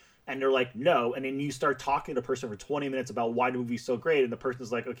Dumber? And they're like, no. And then you start talking to a person for 20 minutes about why the movie's so great. And the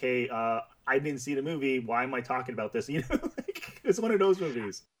person's like, okay, I didn't see the movie. Why am I talking about this? You know, like, it's one of those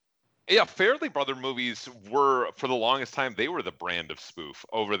movies. Yeah, Fairly Brother movies were, for the longest time, they were the brand of spoof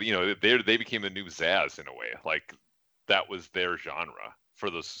over the, you know, they became the new Zaz in a way. Like, that was their genre for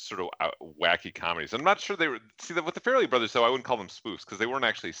those sort of wacky comedies. I'm not sure they were, see, with the Fairly Brothers, though, I wouldn't call them spoofs because they weren't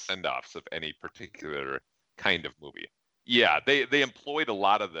actually send-offs of any particular kind of movie. Yeah, they employed a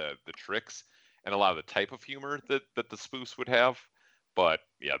lot of the tricks and a lot of the type of humor that the spoofs would have, but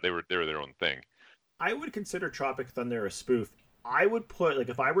yeah, they were their own thing. I would consider Tropic Thunder a spoof. I would put, like,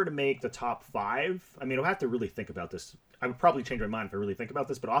 if I were to make the top 5, I mean, I'll have to really think about this. I would probably change my mind if I really think about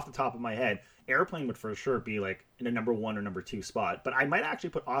this, but off the top of my head, Airplane would for sure be, like, in a number 1 or number 2 spot. But I might actually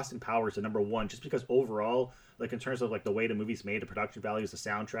put Austin Powers at number 1, just because overall, like, in terms of, like, the way the movie's made, the production values, the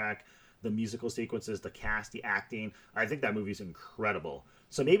soundtrack, the musical sequences, the cast, the acting, I think that movie's incredible.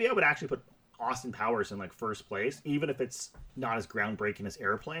 So maybe I would actually put Austin Powers in, like, first place, even if it's not as groundbreaking as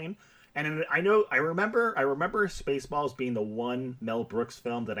Airplane. And I remember Spaceballs being the one Mel Brooks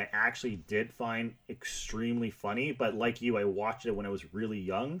film that I actually did find extremely funny. But like you, I watched it when I was really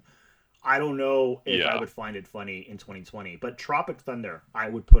young. I don't know if I would find it funny in 2020. But Tropic Thunder, I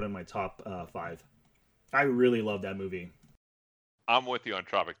would put in my top 5. I really love that movie. I'm with you on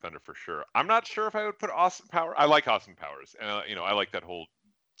Tropic Thunder for sure. I'm not sure if I would put Austin Powers. I like Austin Powers, and you know, I like that whole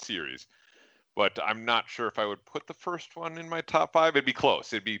series. But I'm not sure if I would put the first one in my top 5. It'd be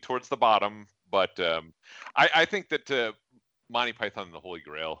close. It'd be towards the bottom. But I think that Monty Python and the Holy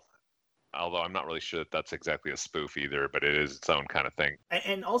Grail, although I'm not really sure that that's exactly a spoof either, but it is its own kind of thing.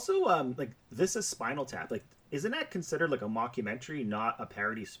 And also, like, This Is Spinal Tap. Like, isn't that considered like a mockumentary, not a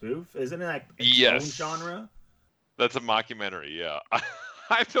parody spoof? Isn't it like its own genre? That's a mockumentary, yeah.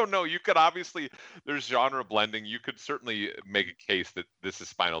 I don't know. You could obviously, there's genre blending. You could certainly make a case that This Is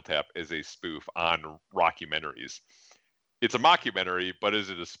Spinal Tap is a spoof on rockumentaries. It's a mockumentary, but is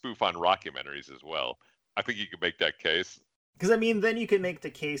it a spoof on rockumentaries as well? I think you could make that case. Because, I mean, then you could make the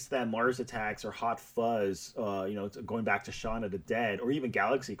case that Mars Attacks or Hot Fuzz, you know, going back to Shaun of the Dead, or even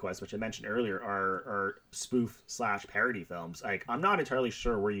Galaxy Quest, which I mentioned earlier, are spoof/parody films. Like, I'm not entirely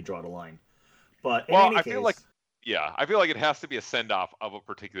sure where you draw the line. But in any case, I feel like it has to be a send-off of a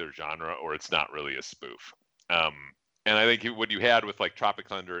particular genre, or it's not really a spoof. And I think what you had with like Tropic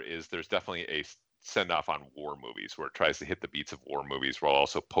Thunder is there's definitely a send-off on war movies where it tries to hit the beats of war movies while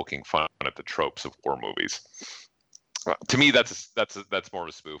also poking fun at the tropes of war movies. To me, that's more of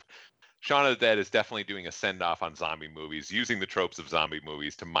a spoof. Shaun of the Dead is definitely doing a send-off on zombie movies, using the tropes of zombie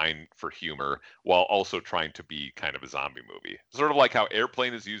movies to mine for humor while also trying to be kind of a zombie movie. Sort of like how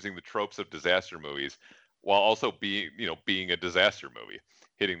Airplane is using the tropes of disaster movies while also being a disaster movie,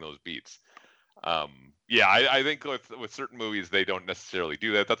 hitting those beats. I think with certain movies, they don't necessarily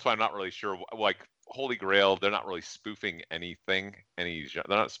do that. That's why I'm not really sure. Like Holy Grail, they're not really spoofing anything. They're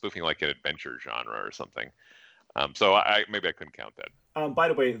not spoofing like an adventure genre or something. So maybe I couldn't count that. By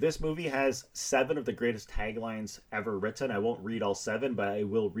the way, this movie has 7 of the greatest taglines ever written. I won't read all 7, but I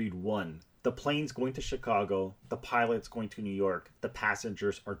will read one. The plane's going to Chicago. The pilot's going to New York. The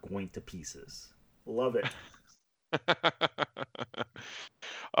passengers are going to pieces. Love it.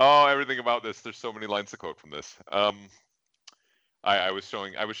 Oh, everything about this. There's so many lines to quote from this. I was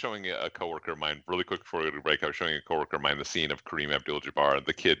showing a coworker of mine really quick before we go to break. I was showing a coworker of mine the scene of Kareem Abdul-Jabbar,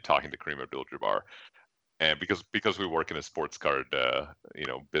 the kid talking to Kareem Abdul-Jabbar, and because we work in a sports card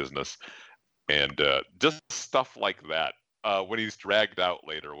business, and just stuff like that. When he's dragged out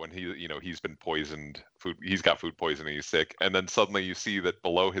later, when he's been poisoned, he's got food poisoning, he's sick, and then suddenly you see that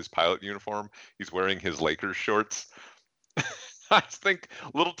below his pilot uniform, he's wearing his Lakers shorts. I just think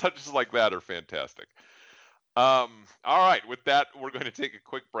little touches like that are fantastic. All right, with that, we're going to take a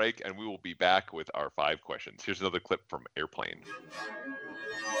quick break, and we will be back with our 5 questions. Here's another clip from Airplane.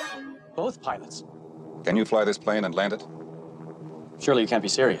 Both pilots. Can you fly this plane and land it? Surely you can't be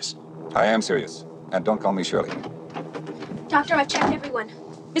serious. I am serious, and don't call me Shirley. Doctor, I've checked everyone.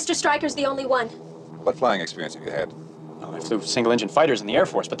 Mr. Stryker's the only one. What flying experience have you had? Well, I flew single-engine fighters in the Air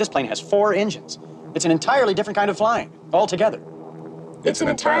Force, but this plane has 4 engines. It's an entirely different kind of flying, altogether. It's an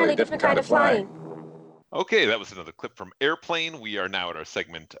entirely different kind of flying. Okay, that was another clip from Airplane. We are now at our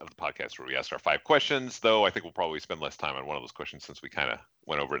segment of the podcast where we ask our 5 questions, though I think we'll probably spend less time on one of those questions since we kind of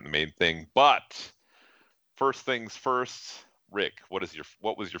went over it in the main thing. But first things first, Rick, what was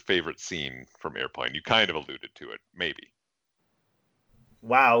your favorite scene from Airplane? You kind of alluded to it, maybe.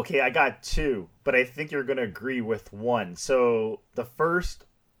 Wow, okay, I got 2, but I think you're going to agree with 1. So the first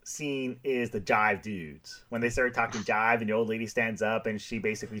scene is the jive dudes. When they started talking jive and the old lady stands up and she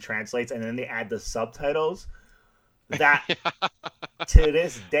basically translates and then they add the subtitles. That, to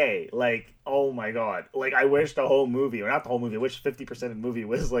this day, like, oh my god. Like, I wish the whole movie, or not the whole movie, I wish 50% of the movie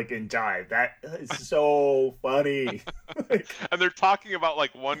was, like, in jive. That is so funny. And they're talking about,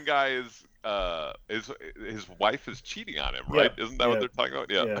 like, one guy is his wife is cheating on him, right? Yeah, Isn't that what they're talking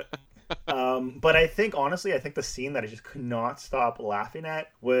about? Yeah. But I think, honestly, the scene that I just could not stop laughing at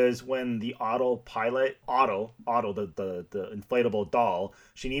was when the autopilot, Otto, the inflatable doll,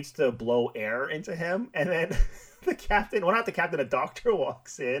 she needs to blow air into him, and then the captain, well, not the captain, a doctor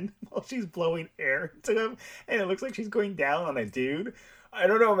walks in while she's blowing air into him, and it looks like she's going down on a dude. I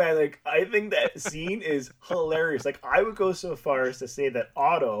don't know, man. Like, I think that scene is hilarious. Like, I would go so far as to say that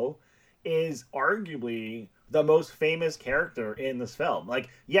Otto is arguably the most famous character in this film. Like,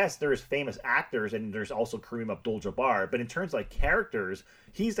 yes, there's famous actors and there's also Kareem Abdul-Jabbar, but in terms of like characters,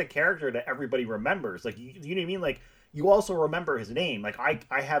 he's the character that everybody remembers. Like, you know what I mean? Like, you also remember his name. Like,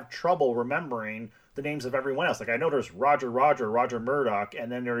 I have trouble remembering the names of everyone else. Like, I know there's Roger Murdoch,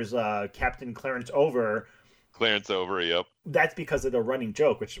 and then there's Captain Clarence Over. Clarence Over, yep. That's because of the running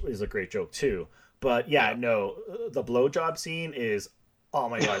joke, which is a great joke too. But yeah, no, the blowjob scene is, oh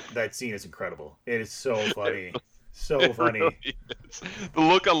my god, that scene is incredible. It is so funny. So funny. Really is. The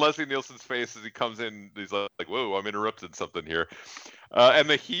look on Leslie Nielsen's face as he comes in, he's like, whoa, I'm interrupting something here. And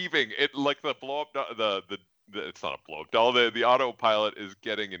the heaving, it like the blow up, it's not a blow up doll. The autopilot is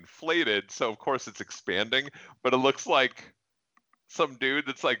getting inflated, so of course it's expanding, but it looks like some dude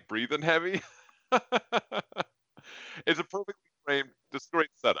that's like breathing heavy. It's a perfectly framed, just great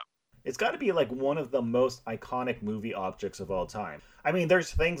setup. It's got to be like one of the most iconic movie objects of all time. I mean,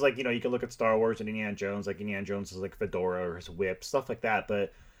 there's things like, you know, you can look at Star Wars and Indiana Jones, like Indiana Jones is like fedora or his whip, stuff like that.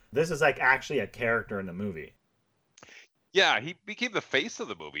 But this is like actually a character in the movie. Yeah, he became the face of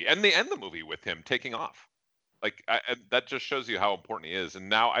the movie, and they end the movie with him taking off. Like, and that just shows you how important he is. And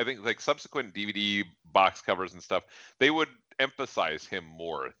now I think like subsequent DVD box covers and stuff, they would emphasize him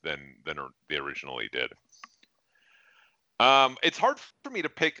more than they originally did. It's hard for me to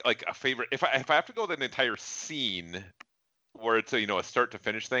pick like a favorite. If I have to go with an entire scene where it's a start to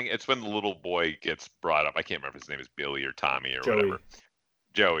finish thing, it's when the little boy gets brought up. I can't remember if his name is Billy or Tommy or whatever.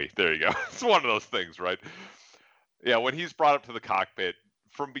 Joey. There you go. It's one of those things, right? Yeah, when he's brought up to the cockpit,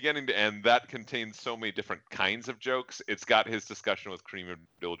 from beginning to end, that contains so many different kinds of jokes. It's got his discussion with Kareem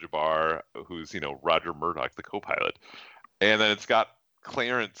Abdul-Jabbar, who's Roger Murdoch, the co-pilot, and then it's got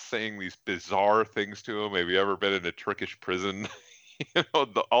Clarence saying these bizarre things to him. Have you ever been in a Turkish prison?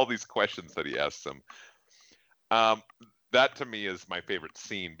 All these questions that he asks him. That to me is my favorite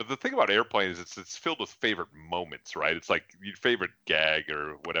scene. But the thing about Airplane is it's filled with favorite moments, right? It's like your favorite gag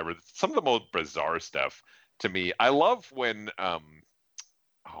or whatever. Some of the most bizarre stuff to me. I love when,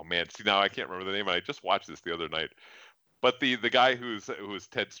 oh man, see now I can't remember the name. I just watched this the other night. But the guy who's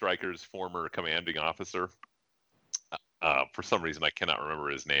Ted Stryker's former commanding officer. For some reason, I cannot remember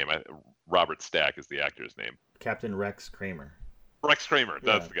his name. Robert Stack is the actor's name. Captain Rex Kramer. Rex Kramer,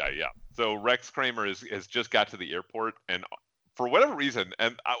 that's the guy, yeah. So Rex Kramer has just got to the airport, and for whatever reason,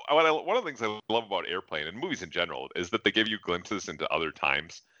 and one of the things I love about Airplane, and movies in general, is that they give you glimpses into other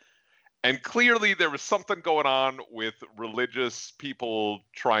times. And clearly there was something going on with religious people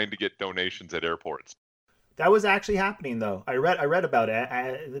trying to get donations at airports. That was actually happening, though. I read about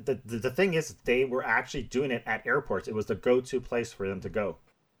it. The thing is, they were actually doing it at airports. It was the go-to place for them to go.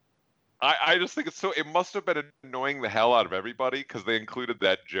 I just think it must have been annoying the hell out of everybody because they included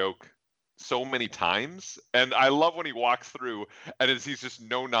that joke so many times. And I love when he walks through and he's just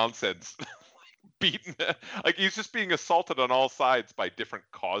no nonsense, beaten, like he's just being assaulted on all sides by different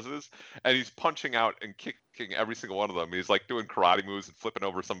causes. And he's punching out and kicking every single one of them. He's like doing karate moves and flipping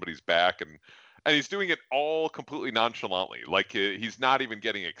over somebody's back and he's doing it all completely nonchalantly. Like he's not even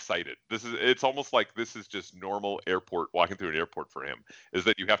getting excited. It's almost like this is just normal walking through an airport for him, is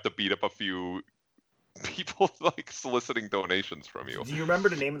that you have to beat up a few people like soliciting donations from you. Do you remember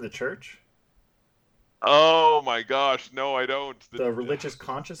the name of the church? Oh my gosh, no, I don't. The Religious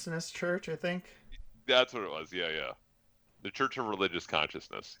Consciousness Church, I think. That's what it was. Yeah. The Church of Religious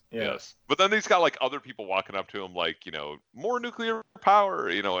Consciousness. Yeah. Yes. But then he's got like other people walking up to him like, more nuclear power,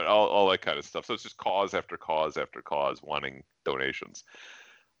 and all that kind of stuff. So it's just cause after cause after cause wanting donations.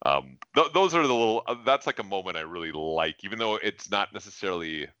 Those are the little, that's like a moment I really like, even though it's not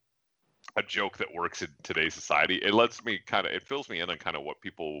necessarily a joke that works in today's society. It fills me in on kind of what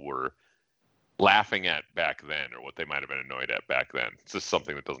people were laughing at back then, or what they might have been annoyed at back then. It's just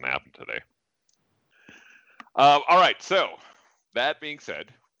something that doesn't happen today. All right, so that being said,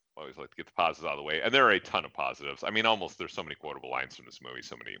 I always like to get the positives out of the way, and there are a ton of positives. I mean, there's so many quotable lines from this movie,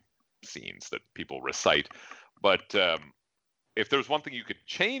 so many scenes that people recite. But if there's one thing you could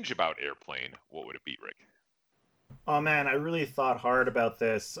change about Airplane, what would it be, Rick? Oh man, I really thought hard about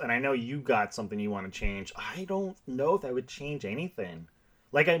this, and I know you got something you want to change. I don't know if I would change anything.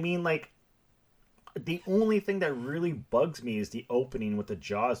 The only thing that really bugs me is the opening with the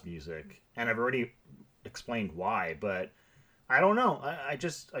Jaws music, and I've already explained why, but I don't know. I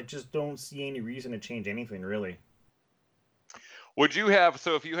just don't see any reason to change anything, really. Would you have,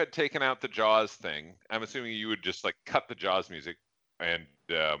 so if you had taken out the Jaws thing, I'm assuming you would just like cut the Jaws music and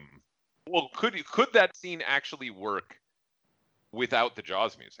could that scene actually work without the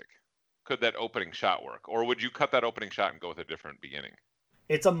Jaws music? Could that opening shot work? Or would you cut that opening shot and go with a different beginning?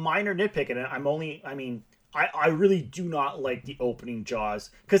 It's a minor nitpick, and I really do not like the opening Jaws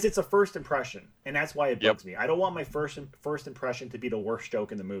because it's a first impression, and that's why it bugs me. I don't want my first impression to be the worst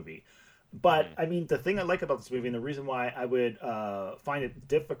joke in the movie. But, the thing I like about this movie, and the reason why I would find it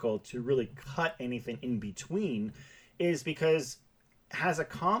difficult to really cut anything in between, is because as a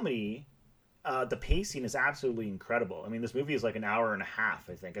comedy, the pacing is absolutely incredible. I mean, this movie is like an hour and a half,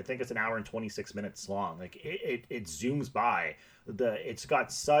 I think. I think it's an hour and 26 minutes long. Like, it zooms by. It's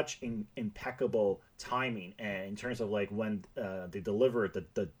got such impeccable timing, and in terms of like when they deliver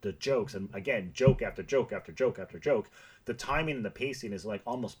the jokes, and again, joke after joke after joke after joke, the timing and the pacing is like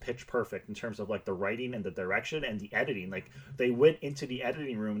almost pitch perfect in terms of like the writing and the direction and the editing. Like, they went into the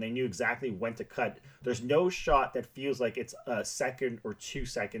editing room and they knew exactly when to cut. There's no shot that feels like it's a second or 2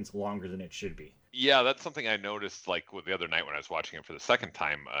 seconds longer than it should be. Yeah, that's something I noticed like with the other night when I was watching it for the second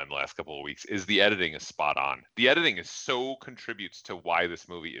time in the last couple of weeks, is the editing is spot on. The editing is so contributes to why this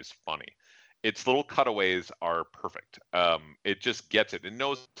movie is funny. Its little cutaways are perfect. It just gets it. It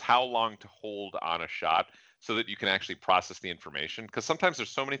knows how long to hold on a shot so that you can actually process the information. Because sometimes there's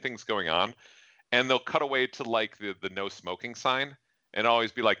so many things going on, and they'll cut away to like the no smoking sign, and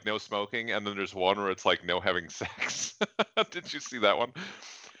always be like no smoking, and then there's one where it's like no having sex. Did you see that one?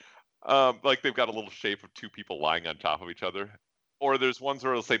 Like they've got a little shape of two people lying on top of each other. Or there's ones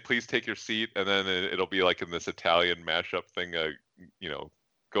where it'll say, please take your seat, and then it'll be like in this Italian mashup thing,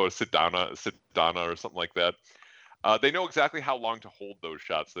 go to sit down or something like that. They know exactly how long to hold those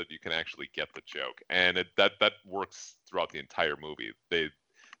shots so that you can actually get the joke. And that works throughout the entire movie.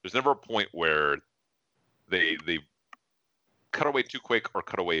 There's never a point where they cut away too quick or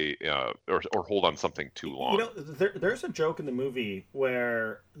cut away or hold on something too long. There's a joke in the movie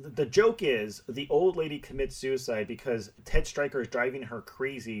where the joke is the old lady commits suicide because Ted Stryker is driving her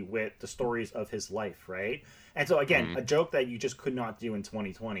crazy with the stories of his life, right? And so again, a joke that you just could not do in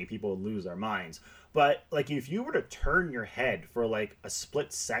 2020. People would lose their minds. But like if you were to turn your head for like a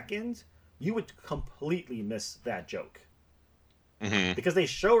split second, you would completely miss that joke. Because they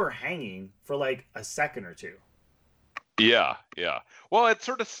show her hanging for like a second or two. Yeah. Well, it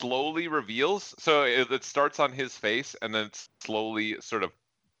sort of slowly reveals. So it starts on his face, and then it slowly sort of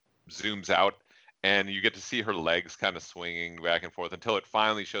zooms out, and you get to see her legs kind of swinging back and forth until it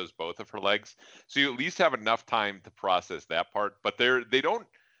finally shows both of her legs. So you at least have enough time to process that part. But they don't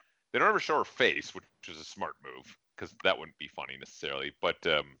ever show her face, which is a smart move because that wouldn't be funny necessarily. But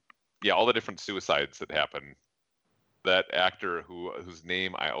all the different suicides that happen. That actor whose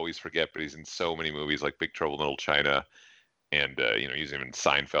name I always forget, but he's in so many movies like Big Trouble in Little China, and he's even in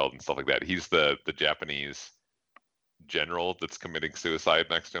Seinfeld and stuff like that. He's the Japanese general that's committing suicide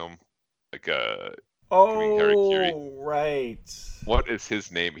next to him, like Harikiri. Right. What is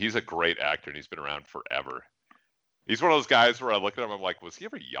his name? He's a great actor, and he's been around forever. He's one of those guys where I look at him, I'm like, was he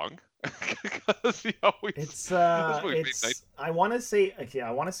ever young? Because he always. I want to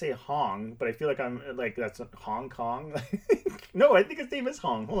say Hong, but I feel like I'm like that's Hong Kong. No, I think his name is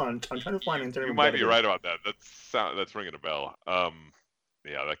Hong. Hold on, I'm trying to find it. You might be right about that. That's ringing a bell.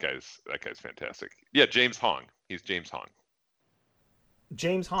 That guy's fantastic. Yeah, James Hong. He's James Hong.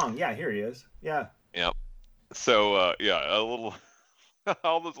 James Hong. Yeah, here he is. Yeah. Yeah. So a little.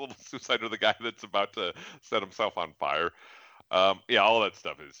 All this little suicide of the guy that's about to set himself on fire. All that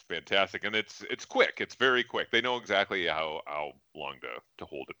stuff is fantastic, and it's quick. It's very quick. They know exactly how long to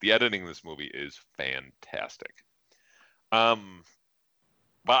hold it. The editing in this movie is fantastic. But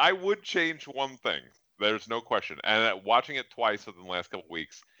I would change one thing. There's no question. And watching it twice within the last couple of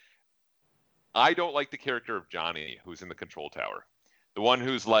weeks, I don't like the character of Johnny, who's in the control tower. The one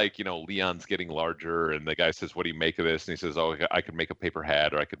who's like, Leon's getting larger, and the guy says, "What do you make of this?" And he says, "Oh, I could make a paper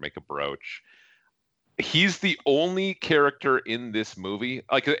hat, or I could make a brooch." He's the only character in this movie,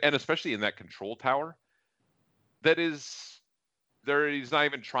 and especially in that control tower, that is there. He's not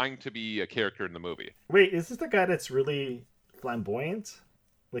even trying to be a character in the movie. Wait, is this the guy that's really flamboyant?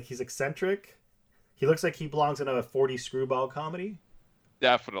 Like, he's eccentric? He looks like he belongs in a 40 screwball comedy?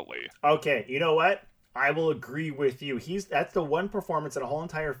 Definitely. Okay, you know what? I will agree with you. That's the one performance in a whole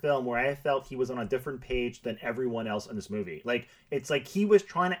entire film where I felt he was on a different page than everyone else in this movie. Like, it's like he was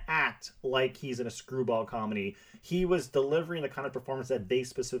trying to act like he's in a screwball comedy. He was delivering the kind of performance that they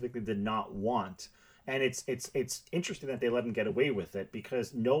specifically did not want. And it's interesting that they let him get away with it,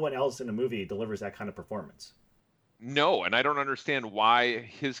 because no one else in the movie delivers that kind of performance. No, and I don't understand why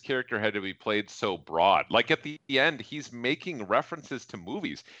his character had to be played so broad. Like, at the end, he's making references to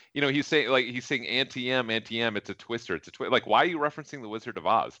movies. He's saying Auntie M, it's a twister, it's a twist. Like, why are you referencing The Wizard of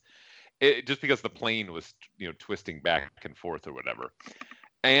Oz? Just because the plane was, twisting back and forth or whatever.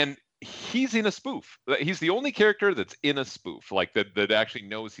 And he's in a spoof. He's the only character that's in a spoof, like that actually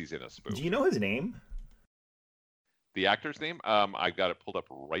knows he's in a spoof. Do you know his name? The actor's name? I got it pulled up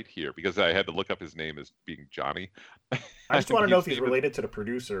right here because I had to look up his name as being Johnny. I just want to know if he's related to the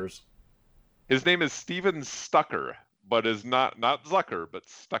producers. His name is Steven Stucker, but is not Zucker, but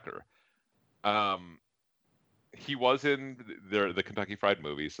Stucker. He was in the Kentucky Fried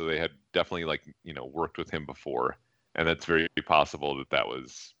Movie, so they had definitely worked with him before, and it's very possible that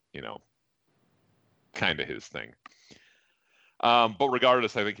was kind of his thing. But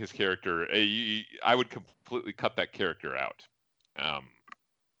regardless, I think his character, I would completely cut that character out.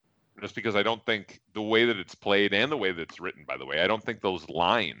 Just because I don't think the way that it's played and the way that it's written, by the way, I don't think those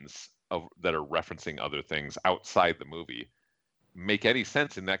lines that are referencing other things outside the movie make any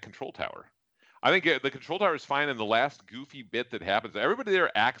sense in that control tower. I think the control tower is fine, and the last goofy bit that happens, everybody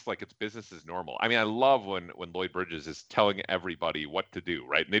there acts like it's business as normal. I mean, I love when Lloyd Bridges is telling everybody what to do,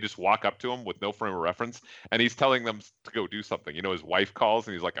 right? And they just walk up to him with no frame of reference, and he's telling them to go do something. His wife calls,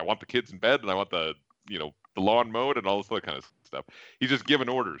 and he's like, "I want the kids in bed, and I want the lawn mowed, and all this other kind of stuff." He's just giving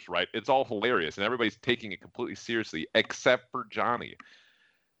orders, right? It's all hilarious, and everybody's taking it completely seriously, except for Johnny.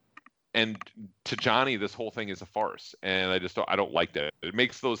 And to Johnny, this whole thing is a farce, and I don't like that. It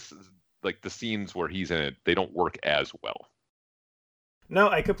makes those, the scenes where he's in it, they don't work as well. No,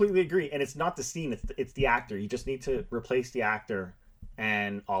 I completely agree. And it's not the scene, it's the actor. You just need to replace the actor,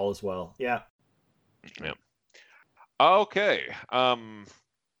 and all is well. Yeah. Yeah. Okay.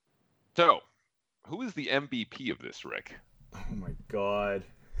 So, who is the MVP of this, Rick? Oh my God.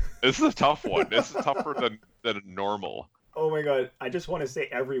 This is a tough one. This is tougher than normal. Oh my God. I just want to say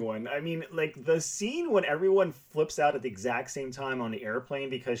everyone. I mean, the scene when everyone flips out at the exact same time on the airplane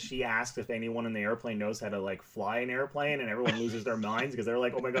because she asks if anyone in the airplane knows how to fly an airplane, and everyone loses their minds because they're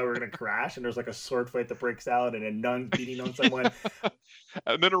like, "Oh my God, we're going to crash." And there's a sword fight that breaks out, and a nun beating on someone.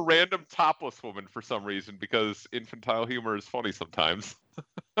 And then a random topless woman for some reason, because infantile humor is funny sometimes.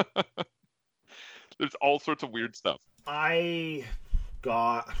 There's all sorts of weird stuff.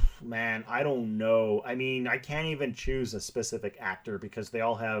 Man, I don't know. I mean, I can't even choose a specific actor because they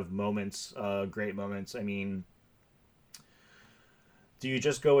all have moments, great moments. I mean, do you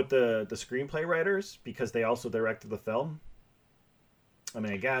just go with the screenplay writers because they also directed the film? I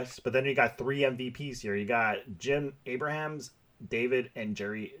mean, I guess. But then you got 3 MVPs here. You got Jim Abrahams, David, and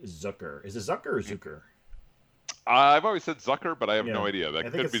Jerry Zucker. Is it Zucker or Zucker? I've always said Zucker, but I have no idea.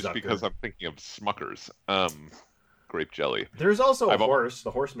 That could be just Zucker. Because I'm thinking of Smuckers. Grape jelly. There's also a horse.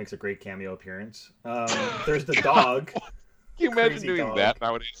 The horse makes a great cameo appearance. There's the dog. Can you imagine doing that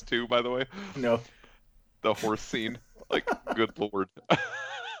nowadays too, by the way? No. The horse scene. Good Lord.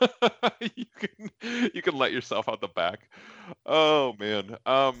 you can let yourself out the back. Oh man.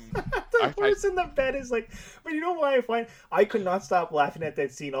 The horse in the bed is but you know why I could not stop laughing at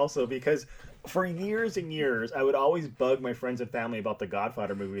that scene also, because for years and years, I would always bug my friends and family about the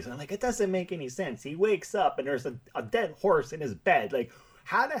Godfather movies. I'm like, it doesn't make any sense. He wakes up and there's a dead horse in his bed.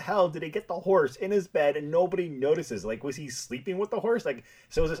 How the hell did they get the horse in his bed and nobody notices? Was he sleeping with the horse? So it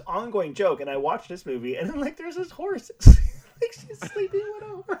was this ongoing joke. And I watched this movie and I'm there's this horse. She's sleeping with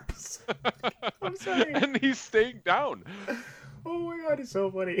a horse. I'm sorry. And he's staying down. Oh my God, it's so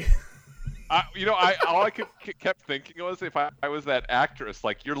funny. All I kept thinking was, if I was that actress,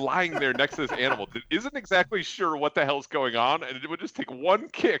 you're lying there next to this animal that isn't exactly sure what the hell's going on, and it would just take one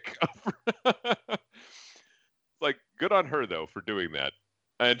kick. Good on her though for doing that,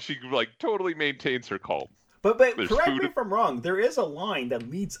 and she totally maintains her calm. But There's correct food. me if I'm wrong. There is a line that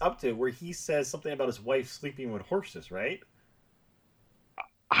leads up to where he says something about his wife sleeping with horses, right?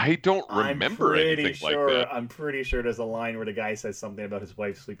 I don't remember anything like that. I'm pretty sure there's a line where the guy says something about his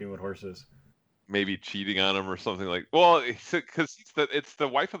wife sleeping with horses. Maybe cheating on him or something like. Well, because it's the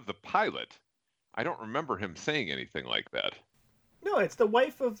wife of the pilot. I don't remember him saying anything like that. No, it's the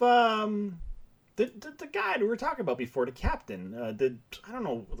wife of the guy that we were talking about before, the captain. I don't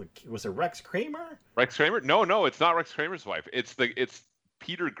know, was it Rex Kramer? Rex Kramer? No, it's not Rex Kramer's wife. It's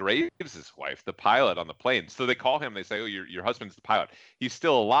Peter Graves' wife, the pilot on the plane. So they call him. They say, "Oh, your husband's the pilot. He's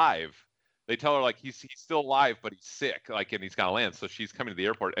still alive." They tell her like he's still alive, but he's sick, like, and he's gonna land. So she's coming to the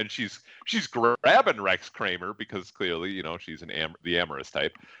airport, and she's grabbing Rex Kramer because clearly, she's the amorous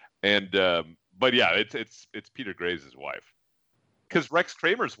type. And but yeah, it's Peter Graves' wife, because Rex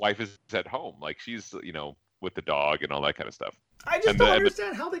Kramer's wife is at home, like she's with the dog and all that kind of stuff. I just don't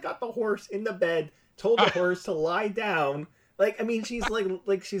understand how they got the horse in the bed, told the horse to lie down. Like, I mean, she's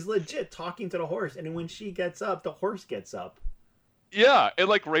like she's legit talking to the horse, and when she gets up, the horse gets up. Yeah, it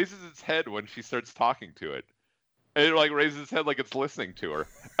like raises its head when she starts talking to it. And it like raises its head like it's listening to her.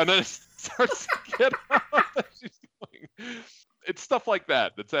 And then it starts to get out as she's going. It's stuff like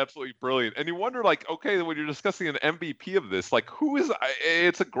that that's absolutely brilliant. And you wonder, like, okay, when you're discussing an MVP of this, like, who is...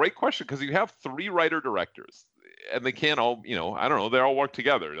 It's a great question, because you have 3 writer-directors. And they can't all, I don't know, they all work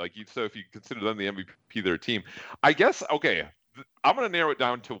together. Like, so if you consider them the MVP of their team, I guess, okay, I'm going to narrow it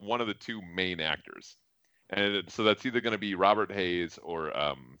down to one of the 2 main actors. And so that's either going to be Robert Hayes or,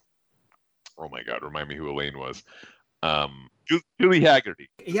 oh my God, remind me who Elaine was. Julie Haggerty.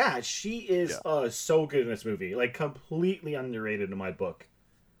 Yeah, she is so good in this movie. Like, completely underrated in my book.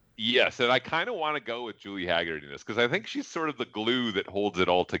 Yes, and I kind of want to go with Julie Haggerty in this, because I think she's sort of the glue that holds it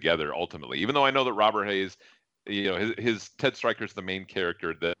all together ultimately. Even though I know that Robert Hayes, his Ted Stryker's the main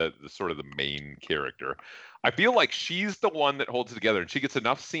character, the sort of the main character. I feel like she's the one that holds it together, and she gets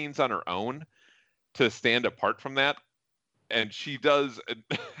enough scenes on her own to stand apart from that, and she does an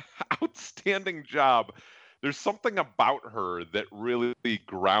outstanding job. There's something about her that really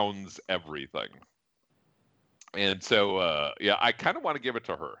grounds everything, and so I kind of want to give it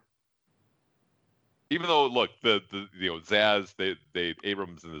to her. Even though, look, the Zaz, they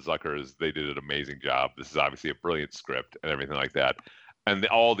Abrams and the Zuckers, they did an amazing job. This is obviously a brilliant script and everything like that, and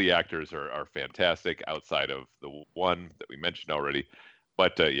all the actors are fantastic outside of the one that we mentioned already.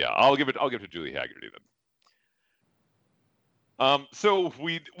 But I'll give it to Julie Haggerty then. So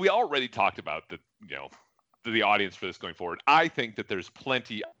we already talked about the audience for this going forward. I think that there's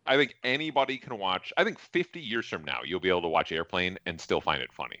plenty. I think anybody can watch. I think 50 years from now, you'll be able to watch Airplane and still find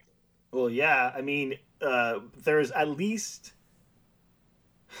it funny. Well, yeah. I mean, there's at least.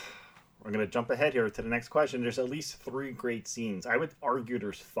 We're gonna jump ahead here to the next question. There's at least 3 great scenes. I would argue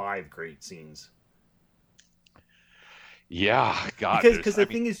there's 5 great scenes. Yeah, God. Because the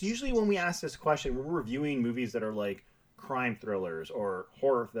thing is, usually when we ask this question, we're reviewing movies that are like crime thrillers or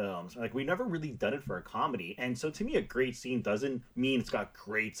horror films. Like, we've never really done it for a comedy. And so to me, a great scene doesn't mean it's got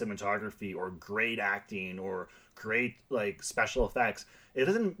great cinematography or great acting or great like special effects. It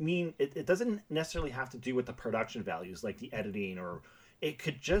doesn't mean it doesn't necessarily have to do with the production values, like the editing, or it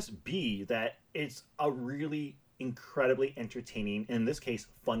could just be that it's a really incredibly entertaining, in this case,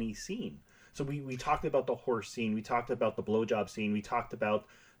 funny scene. So we talked about the horse scene, we talked about the blowjob scene, we talked about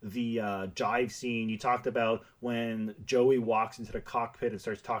the jive scene, you talked about when Joey walks into the cockpit and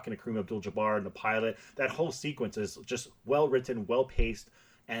starts talking to Kareem Abdul-Jabbar and the pilot. That whole sequence is just well written, well paced,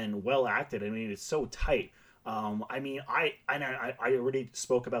 and well acted. I mean, it's so tight. I already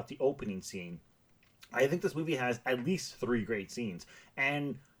spoke about the opening scene. I think this movie has at least 3 great scenes,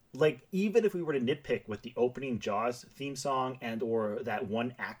 and like, even if we were to nitpick with the opening Jaws theme song and or that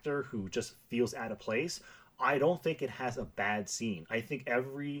one actor who just feels out of place, I don't think it has a bad scene. I think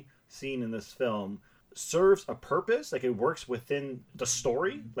every scene in this film serves a purpose. Like, it works within the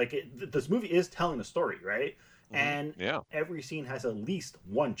story. Like, this movie is telling a story, right? And every scene has at least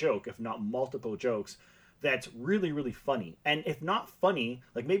one joke, if not multiple jokes, that's really, really funny. And if not funny,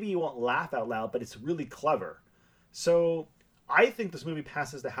 like, maybe you won't laugh out loud, but it's really clever. So I think this movie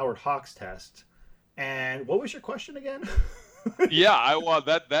passes the Howard Hawks test. And what was your question again?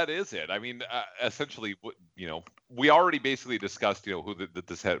 That is it. I mean, essentially, we already basically discussed, who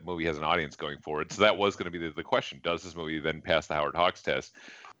this movie has an audience going forward. So that was going to be the question. Does this movie then pass the Howard Hawks test?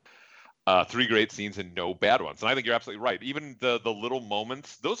 3 great scenes and no bad ones. And I think you're absolutely right. Even the little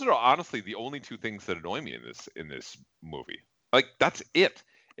moments, those are honestly the only 2 things that annoy me in this movie. Like, that's it.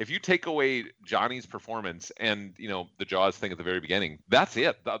 If you take away Johnny's performance and, the Jaws thing at the very beginning, that's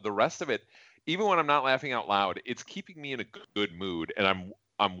it. The rest of it, even when I'm not laughing out loud, it's keeping me in a good mood, and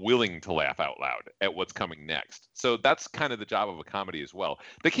I'm willing to laugh out loud at what's coming next. So that's kind of the job of a comedy as well.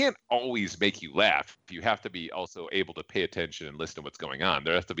 They can't always make you laugh. You have to be also able to pay attention and listen to what's going on.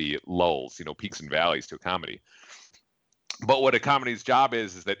 There has to be lulls, peaks and valleys to a comedy. But what a comedy's job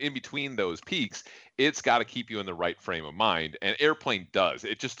is that in between those peaks, it's got to keep you in the right frame of mind. And Airplane does.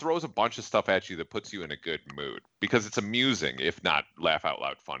 It just throws a bunch of stuff at you that puts you in a good mood because it's amusing, if not laugh out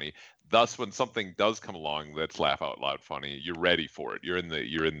loud funny. Thus, when something does come along that's laugh out loud funny, you're ready for it. You're in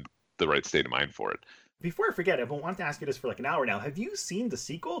the right state of mind for it. Before I forget, I've been wanting to ask you this for like an hour now. Have you seen the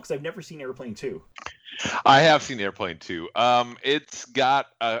sequel? Because I've never seen Airplane 2. I have seen Airplane 2. It's got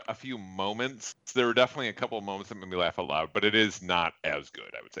a few moments. There were definitely a couple of moments that made me laugh out loud, but it is not as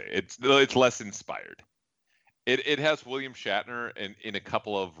good, I would say. It's less inspired. It has William Shatner in a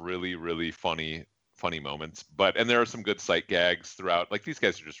couple of really, really funny moments, and there are some good sight gags throughout. Like, these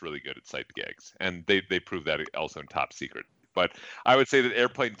guys are just really good at sight gags, and they prove that also in Top Secret. But I would say that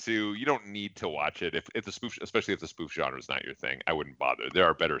Airplane 2, you don't need to watch it if the spoof, especially if the spoof genre is not your thing. I wouldn't bother. There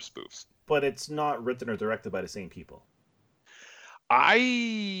are better spoofs. But it's not written or directed by the same people.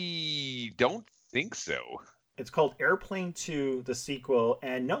 I don't think so. It's called Airplane 2, the sequel,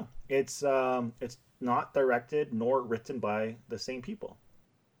 and no, it's not directed nor written by the same people.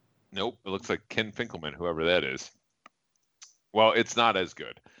 Nope, it looks like Ken Finkelman, whoever that is. Well, it's not as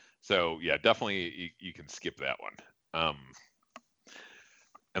good. So yeah, definitely you can skip that one.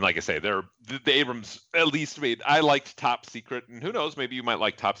 And like I say, the Abrams at least made. I liked Top Secret, and who knows, maybe you might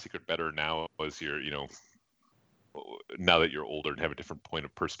like Top Secret better now as you're, now that you're older and have a different point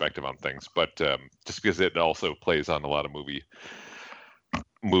of perspective on things. But just because it also plays on a lot of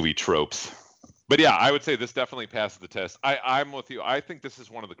movie tropes. But yeah, I would say this definitely passes the test. I'm with you. I think this is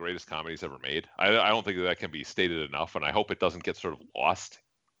one of the greatest comedies ever made. I don't think that can be stated enough, and I hope it doesn't get sort of lost.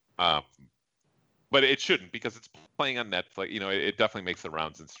 But it shouldn't, because it's playing on Netflix. It definitely makes the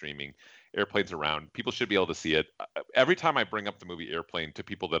rounds in streaming. Airplane's around. People should be able to see it. Every time I bring up the movie Airplane to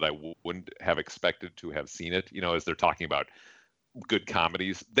people that I wouldn't have expected to have seen it, as they're talking about good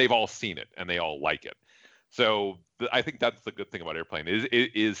comedies, they've all seen it and they all like it. So I think that's the good thing about Airplane.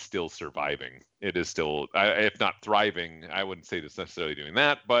 It is still surviving. It is still, if not thriving, I wouldn't say it's necessarily doing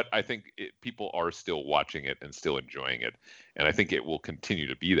that, but I think people are still watching it and still enjoying it. And I think it will continue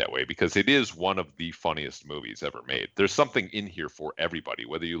to be that way because it is one of the funniest movies ever made. There's something in here for everybody,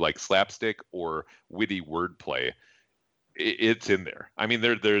 whether you like slapstick or witty wordplay. It's in there. I mean,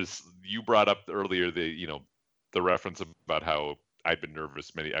 there's you brought up earlier the reference about how I've been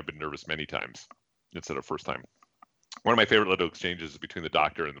nervous many times instead of first time. One of my favorite little exchanges is between the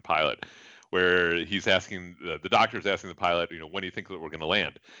doctor and the pilot, where he's asking the doctor's asking the pilot, when do you think that we're going to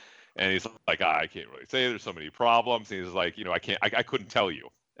land? And he's like, I can't really say. There's so many problems. And he's like, I couldn't tell you.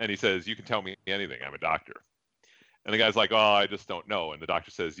 And he says, you can tell me anything. I'm a doctor. And the guy's like, oh, I just don't know. And the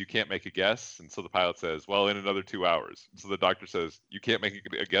doctor says, you can't make a guess. And so the pilot says, well, in another 2 hours. And so the doctor says, you can't make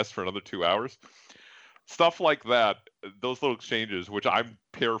a guess for another 2 hours. Stuff like that, those little exchanges, which I'm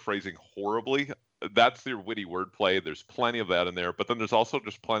paraphrasing horribly, that's your witty wordplay. There's plenty of that in there. But then there's also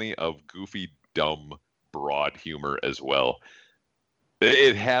just plenty of goofy, dumb, broad humor as well.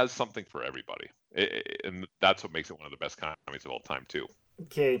 It has something for everybody. And that's what makes it one of the best comedies of all time, too.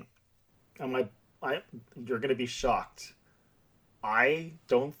 Okay. You're going to be shocked. I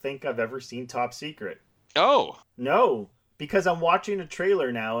don't think I've ever seen Top Secret. Oh. No. Because I'm watching a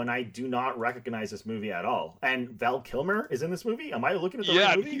trailer now, and I do not recognize this movie at all. And Val Kilmer is in this movie? Am I looking at the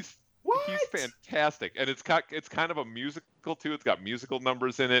right movie? He's fantastic. And it's kind of a musical, too. It's got musical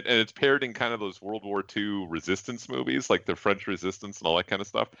numbers in it, and it's paired in kind of those World War II resistance movies, like the French Resistance and all that kind of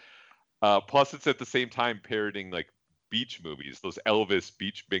stuff. Plus, it's at the same time parroting, like, beach movies, those Elvis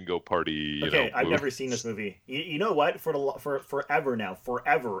beach bingo party. I've never seen this movie. You know what? For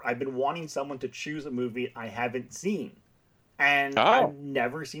forever, I've been wanting someone to choose a movie I haven't seen. And I've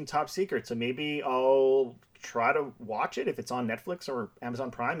never seen Top Secret, so maybe I'll try to watch it if it's on Netflix or Amazon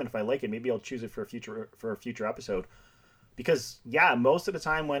Prime, and if I like it, maybe I'll choose it for a future episode. Because, yeah, most of the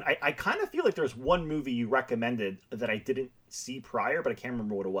time when... I kind of feel like there's one movie you recommended that I didn't see prior, but I can't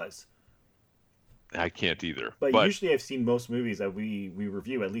remember what it was. I can't either. But usually I've seen most movies that we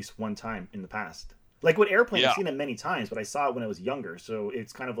review at least one time in the past. Like with Airplane, I've seen it many times, but I saw it when I was younger, so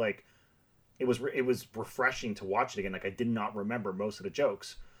it's kind of like... It was refreshing to watch it again. Like, I did not remember most of the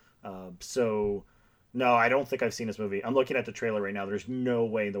jokes. So, no, I don't think I've seen this movie. I'm looking at the trailer right now. There's no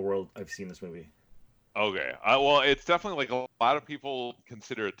way in the world I've seen this movie. Okay. Well, it's definitely, like, a lot of people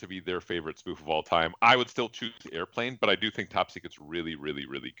consider it to be their favorite spoof of all time. I would still choose Airplane, but I do think Top Secret's really, really,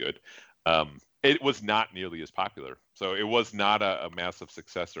 really good. It was not nearly as popular. So it was not a massive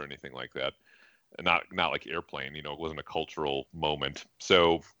success or anything like that. not like Airplane. You know, it wasn't a cultural moment.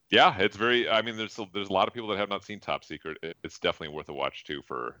 So yeah, it's very. I mean, there's a lot of people that have not seen Top Secret. It's definitely worth a watch too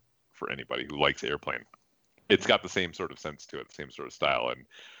for anybody who likes Airplane. It's got the same sort of sense to it, the same sort of style,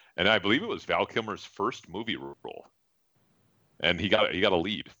 and I believe it was Val Kilmer's first movie role, and he got a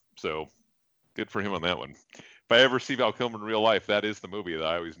lead. So good for him on that one. If I ever see Val Kilmer in real life, that is the movie that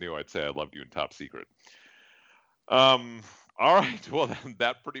I always knew I'd say I loved you in Top Secret. All right, well then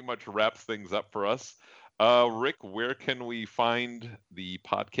that pretty much wraps things up for us. Rick, where can we find the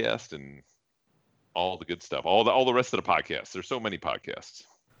podcast and all the good stuff, all the rest of the podcasts? There's so many podcasts.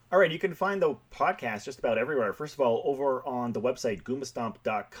 All right, you can find the podcast just about everywhere. First of all, over on the website,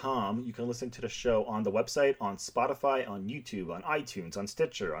 goombastomp.com, you can listen to the show on the website, on Spotify, on YouTube, on iTunes, on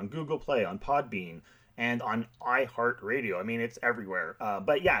Stitcher, on Google Play, on Podbean, and on iHeartRadio. I mean, it's everywhere.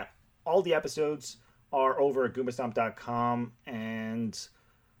 But yeah, all the episodes are over at goombastomp.com, and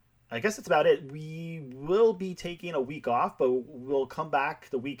I guess that's about it. We will be taking a week off, but we'll come back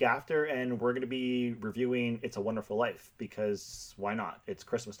the week after, and we're going to be reviewing It's a Wonderful Life, because why not? It's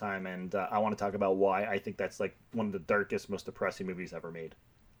Christmas time, and I want to talk about why I think that's like one of the darkest, most depressing movies ever made.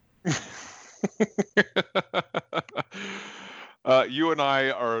 You and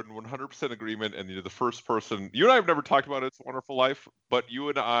I are in 100% agreement, and you're the first person. You and I have never talked about It's a Wonderful Life, but you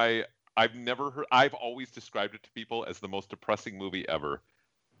and I've always described it to people as the most depressing movie ever.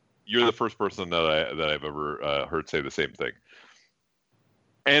 You're the first person that I've ever heard say the same thing.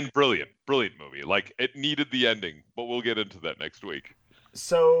 And brilliant movie. Like, it needed the ending, but we'll get into that next week.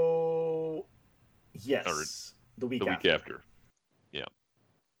 So, yes, or the week after. Yeah.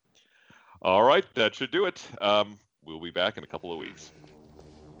 All right, that should do it. We'll be back in a couple of weeks.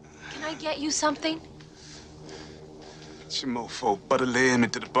 Can I get you something? It's your mofo butter laying me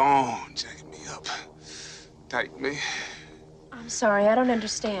to the bone, jacking me up. Tight me. I'm sorry, I don't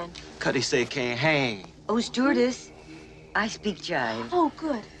understand. Cuddy say can't hang. Oh, stewardess, I speak jive. Oh,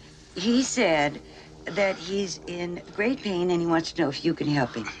 good. He said that he's in great pain and he wants to know if you can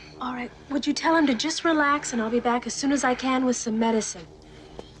help him. All right, would you tell him to just relax and I'll be back as soon as I can with some medicine.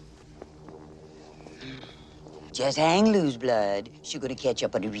 Just hang loose, blood. She's gonna catch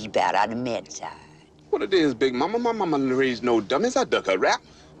up on the rebound on the med side. What it is, Big Mama? My mama raised no dummies. I duck a rap.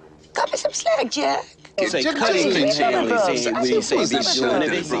 Cut me some slack, Jack. Say Cuddy can say we say be doing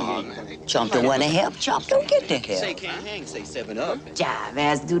everything. Chomp don't want to help. Chomp don't get the help. Say can't hang. Say 7 Up. Jive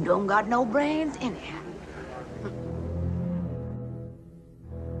ass dude don't got no brains anyhow.